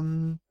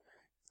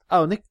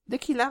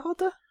 Nicky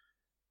Lauda?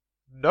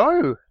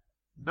 No,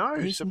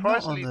 He's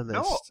surprisingly not on the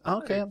not. list. No.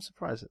 Okay, I'm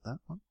surprised at that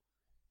one.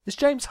 It's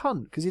James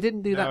Hunt because he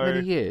didn't do that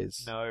many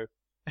years. No,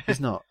 He's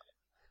not.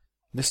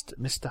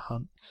 Mr.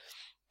 Hunt.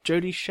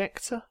 Jodie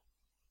Scheckter?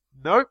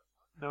 no.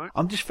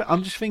 I'm just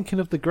thinking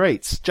of the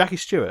greats. Jackie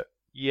Stewart.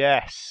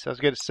 Yes, I was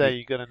going to say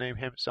you're going to name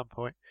him at some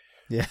point.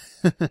 Yeah.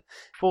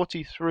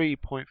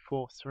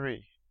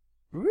 43.43.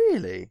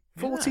 Really?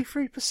 Yeah.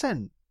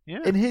 43%? Yeah.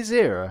 In his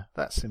era?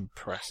 That's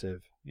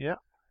impressive. Yeah.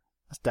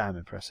 That's damn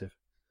impressive.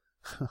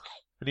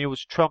 And he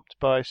was trumped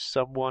by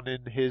someone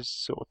in his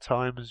sort of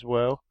time as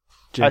well.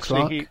 Jim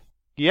Clark?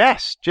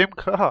 Yes, Jim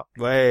Clark.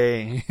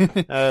 Way.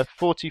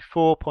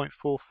 44.44%.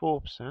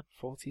 44%.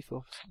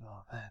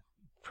 Oh, man.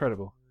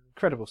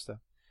 Incredible stuff.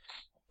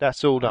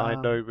 That's all that I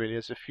know, really.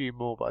 There's a few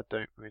more, but I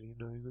don't really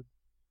know them.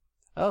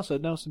 Oh, so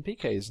Nelson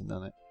Piquet isn't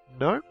done it.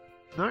 No.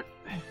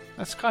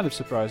 That's kind of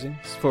surprising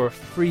for a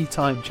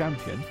 3-time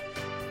champion.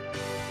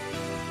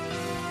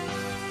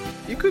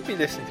 You could be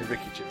listening to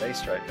Ricky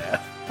Gervais right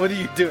now. What are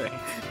you doing?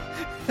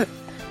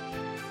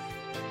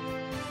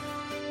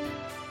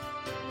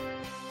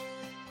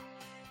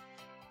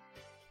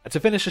 To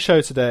finish the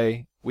show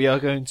today, we are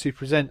going to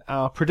present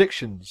our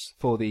predictions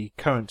for the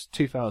current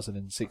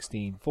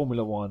 2016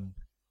 Formula One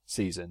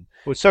season.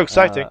 Well, it's so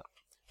exciting.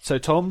 So,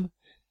 Tom,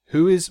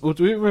 we'll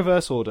do it in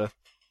reverse order.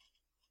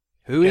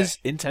 Who is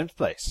in 10th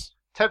place?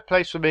 10th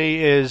place for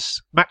me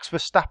is Max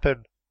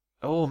Verstappen.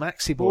 Oh,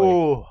 Maxi boy.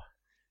 Oh.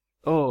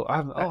 Oh,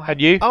 And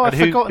you? Oh, and I've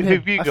forgotten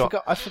him. Who've you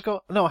got? I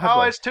forgot. No, I have Oh,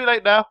 one. it's too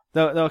late now.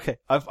 No, okay.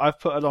 I've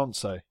put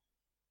Alonso.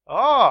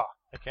 Oh,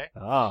 okay.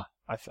 I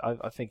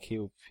think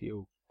he'll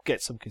get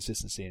some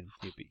consistency and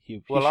he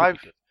should Well, be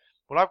good.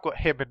 I've got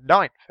him in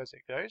 9th as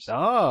it goes.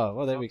 Ah,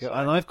 well, there we go.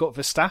 And I've got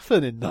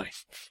Verstappen in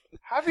 9th.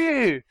 Have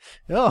you?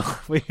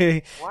 Oh,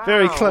 we're Wow.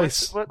 very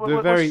close.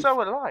 We're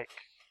so alike.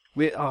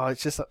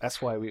 It's just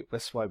that's why we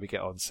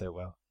get on so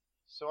well.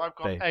 So I've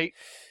got Dave. 8th.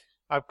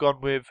 I've gone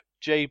with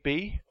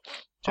JB.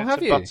 Oh, have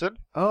Jenson you? Button.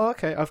 Oh,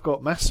 okay. I've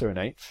got Massa in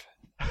 8th.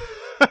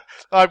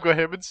 I've got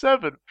him in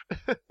 7th.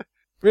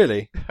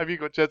 Really? Have you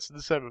got Jensen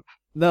in 7th?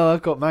 No,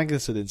 I've got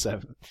Magnussen in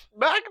 7th.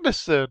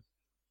 Magnussen.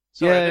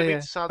 Sorry, I didn't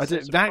mean to sound I so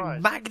did.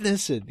 surprised.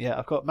 Magnussen. Yeah,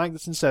 I've got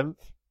Magnussen 7th.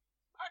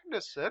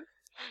 Magnussen.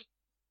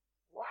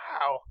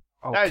 Wow.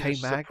 Oh, That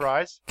is a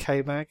surprise.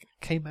 K-Mag.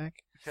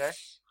 Okay.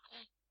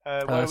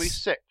 Where are we?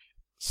 6th.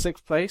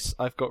 6th place,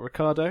 I've got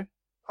Ricardo.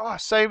 Oh,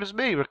 same as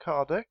me,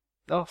 Ricardo.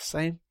 Oh,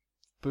 same.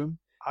 Boom.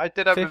 I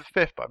did have him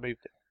 5th, but I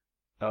moved it.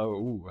 Oh,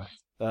 ooh.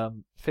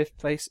 5th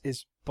place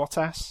is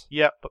Bottas.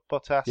 Yep, but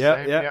Bottas. Yeah,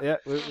 same, yeah.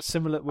 We're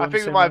similar. I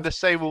think we might have the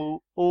same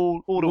all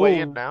the way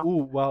in now.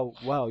 Ooh,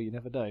 well, you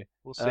never know.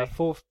 We'll see.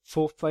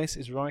 Fourth place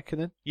is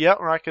Raikkonen. Yeah,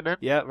 Raikkonen.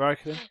 Yeah,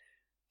 Raikkonen.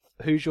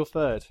 Who's your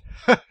third?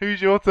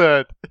 Who's your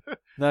third?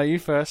 No, you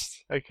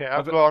first. Okay,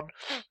 I've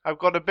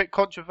gone a bit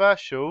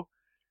controversial.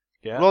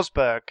 Yeah.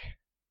 Rosberg.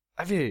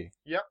 Have you?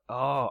 Yep.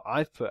 Oh,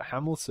 I've put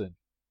Hamilton.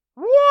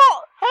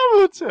 What?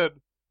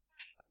 Hamilton?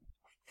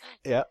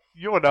 Yeah.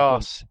 You're an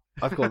arse.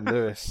 I've gone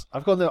Lewis.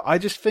 I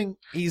just think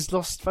he's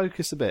lost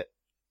focus a bit.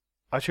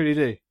 I truly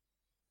do.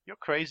 You're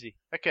crazy.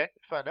 Okay,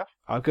 fair enough.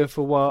 I'll go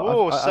for a while.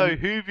 Oh,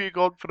 who've you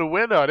gone for the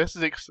winner? This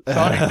is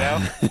exciting now.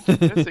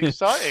 This is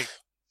exciting.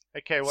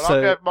 Okay, well,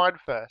 I'll go with mine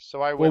first.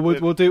 So I went we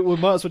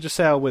might as well just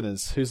say our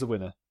winners. Who's the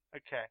winner?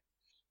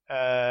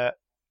 Okay.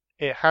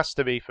 It has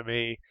to be for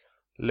me,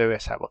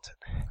 Lewis Hamilton.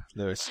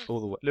 Lewis, all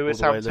the way.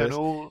 Lewis all the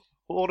Hamilton, way,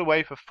 all the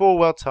way for 4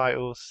 world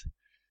titles.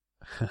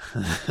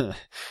 Lewis.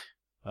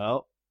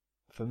 Well,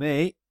 for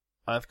me,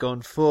 I've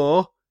gone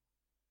for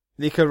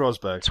Nico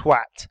Rosberg.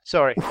 Twat.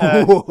 Sorry.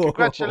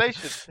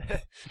 Congratulations.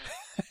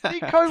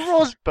 Nico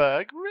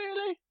Rosberg,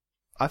 really?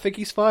 I think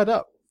he's fired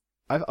up.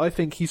 I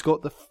think he's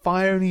got the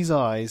fire in his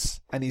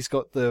eyes and he's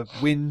got the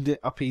wind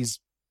up his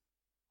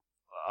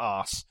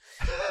arse.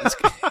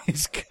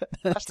 He's gonna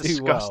That's do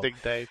disgusting,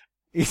 well. Dave.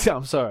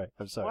 I'm sorry.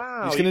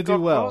 Wow, he's going to do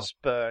well.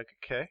 Rosberg,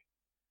 okay.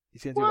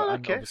 He's going to do well.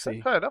 And okay,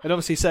 obviously, fair enough. And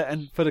obviously,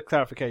 and for the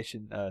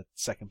clarification,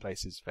 second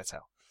place is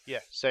Vettel. Yeah,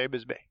 same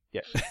as me.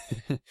 Yeah.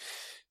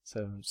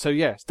 So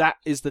yes, that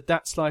is the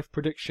That's Life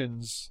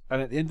predictions,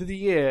 and at the end of the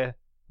year,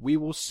 we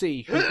will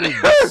see who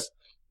wins.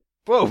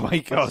 Oh my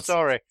God!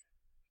 Sorry.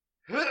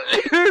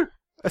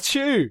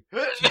 Achoo!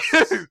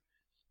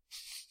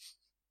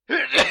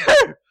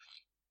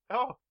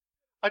 Oh,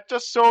 I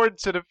just saw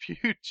into the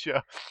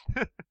future.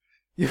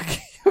 You're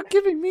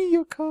giving me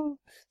your card.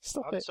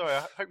 Stop I'm it. sorry,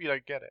 I hope you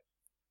don't get it.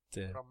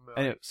 Dear. From,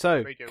 Anyway,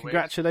 so, Radio Waves.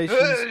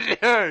 congratulations.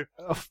 No,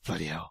 Oh,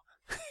 bloody hell.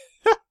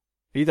 Are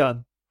you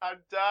done? I'm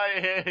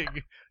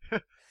dying.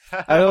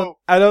 And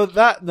on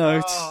that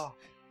note, Oh,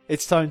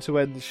 it's time to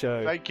end the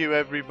show. thank you,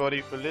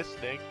 everybody, for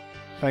listening.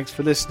 Thanks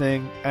for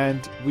listening,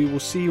 and we will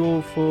see you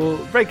all for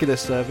regular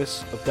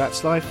service of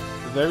That's Life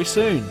very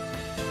soon.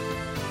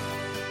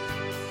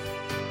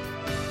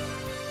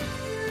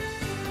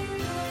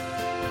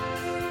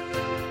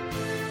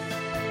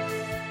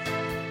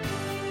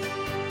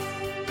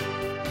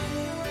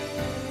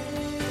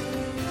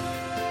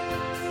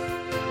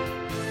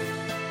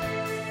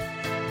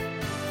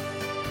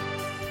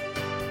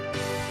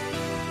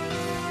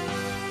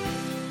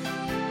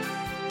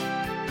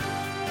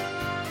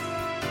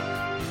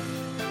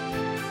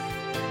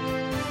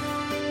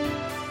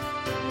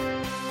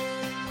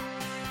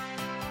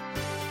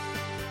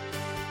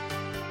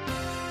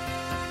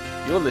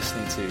 You're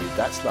listening to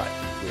That's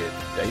Life with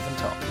Dave and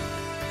Tom.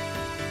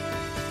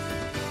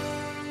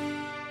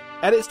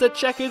 And it's the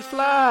checkered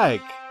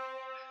flag!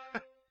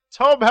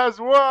 Tom has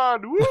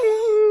won!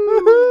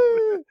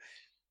 Woo!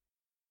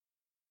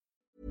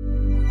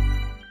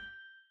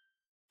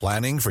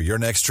 Planning for your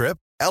next trip?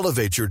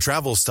 Elevate your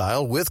travel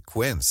style with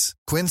Quince.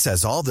 Quince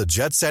has all the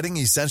jet-setting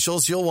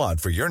essentials you'll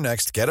want for your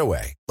next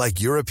getaway, like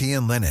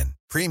European linen,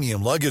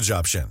 premium luggage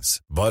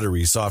options,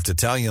 buttery soft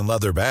Italian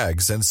leather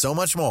bags, and so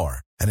much more.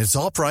 And it's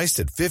all priced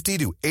at 50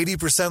 to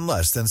 80%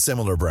 less than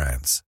similar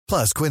brands.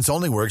 Plus, Quince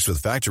only works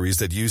with factories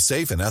that use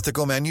safe and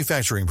ethical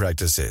manufacturing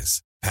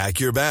practices.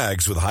 Pack your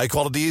bags with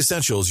high-quality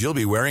essentials you'll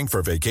be wearing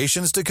for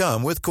vacations to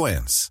come with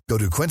Quince. Go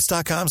to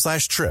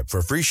quince.com/trip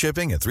for free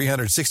shipping and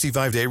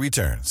 365-day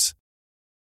returns.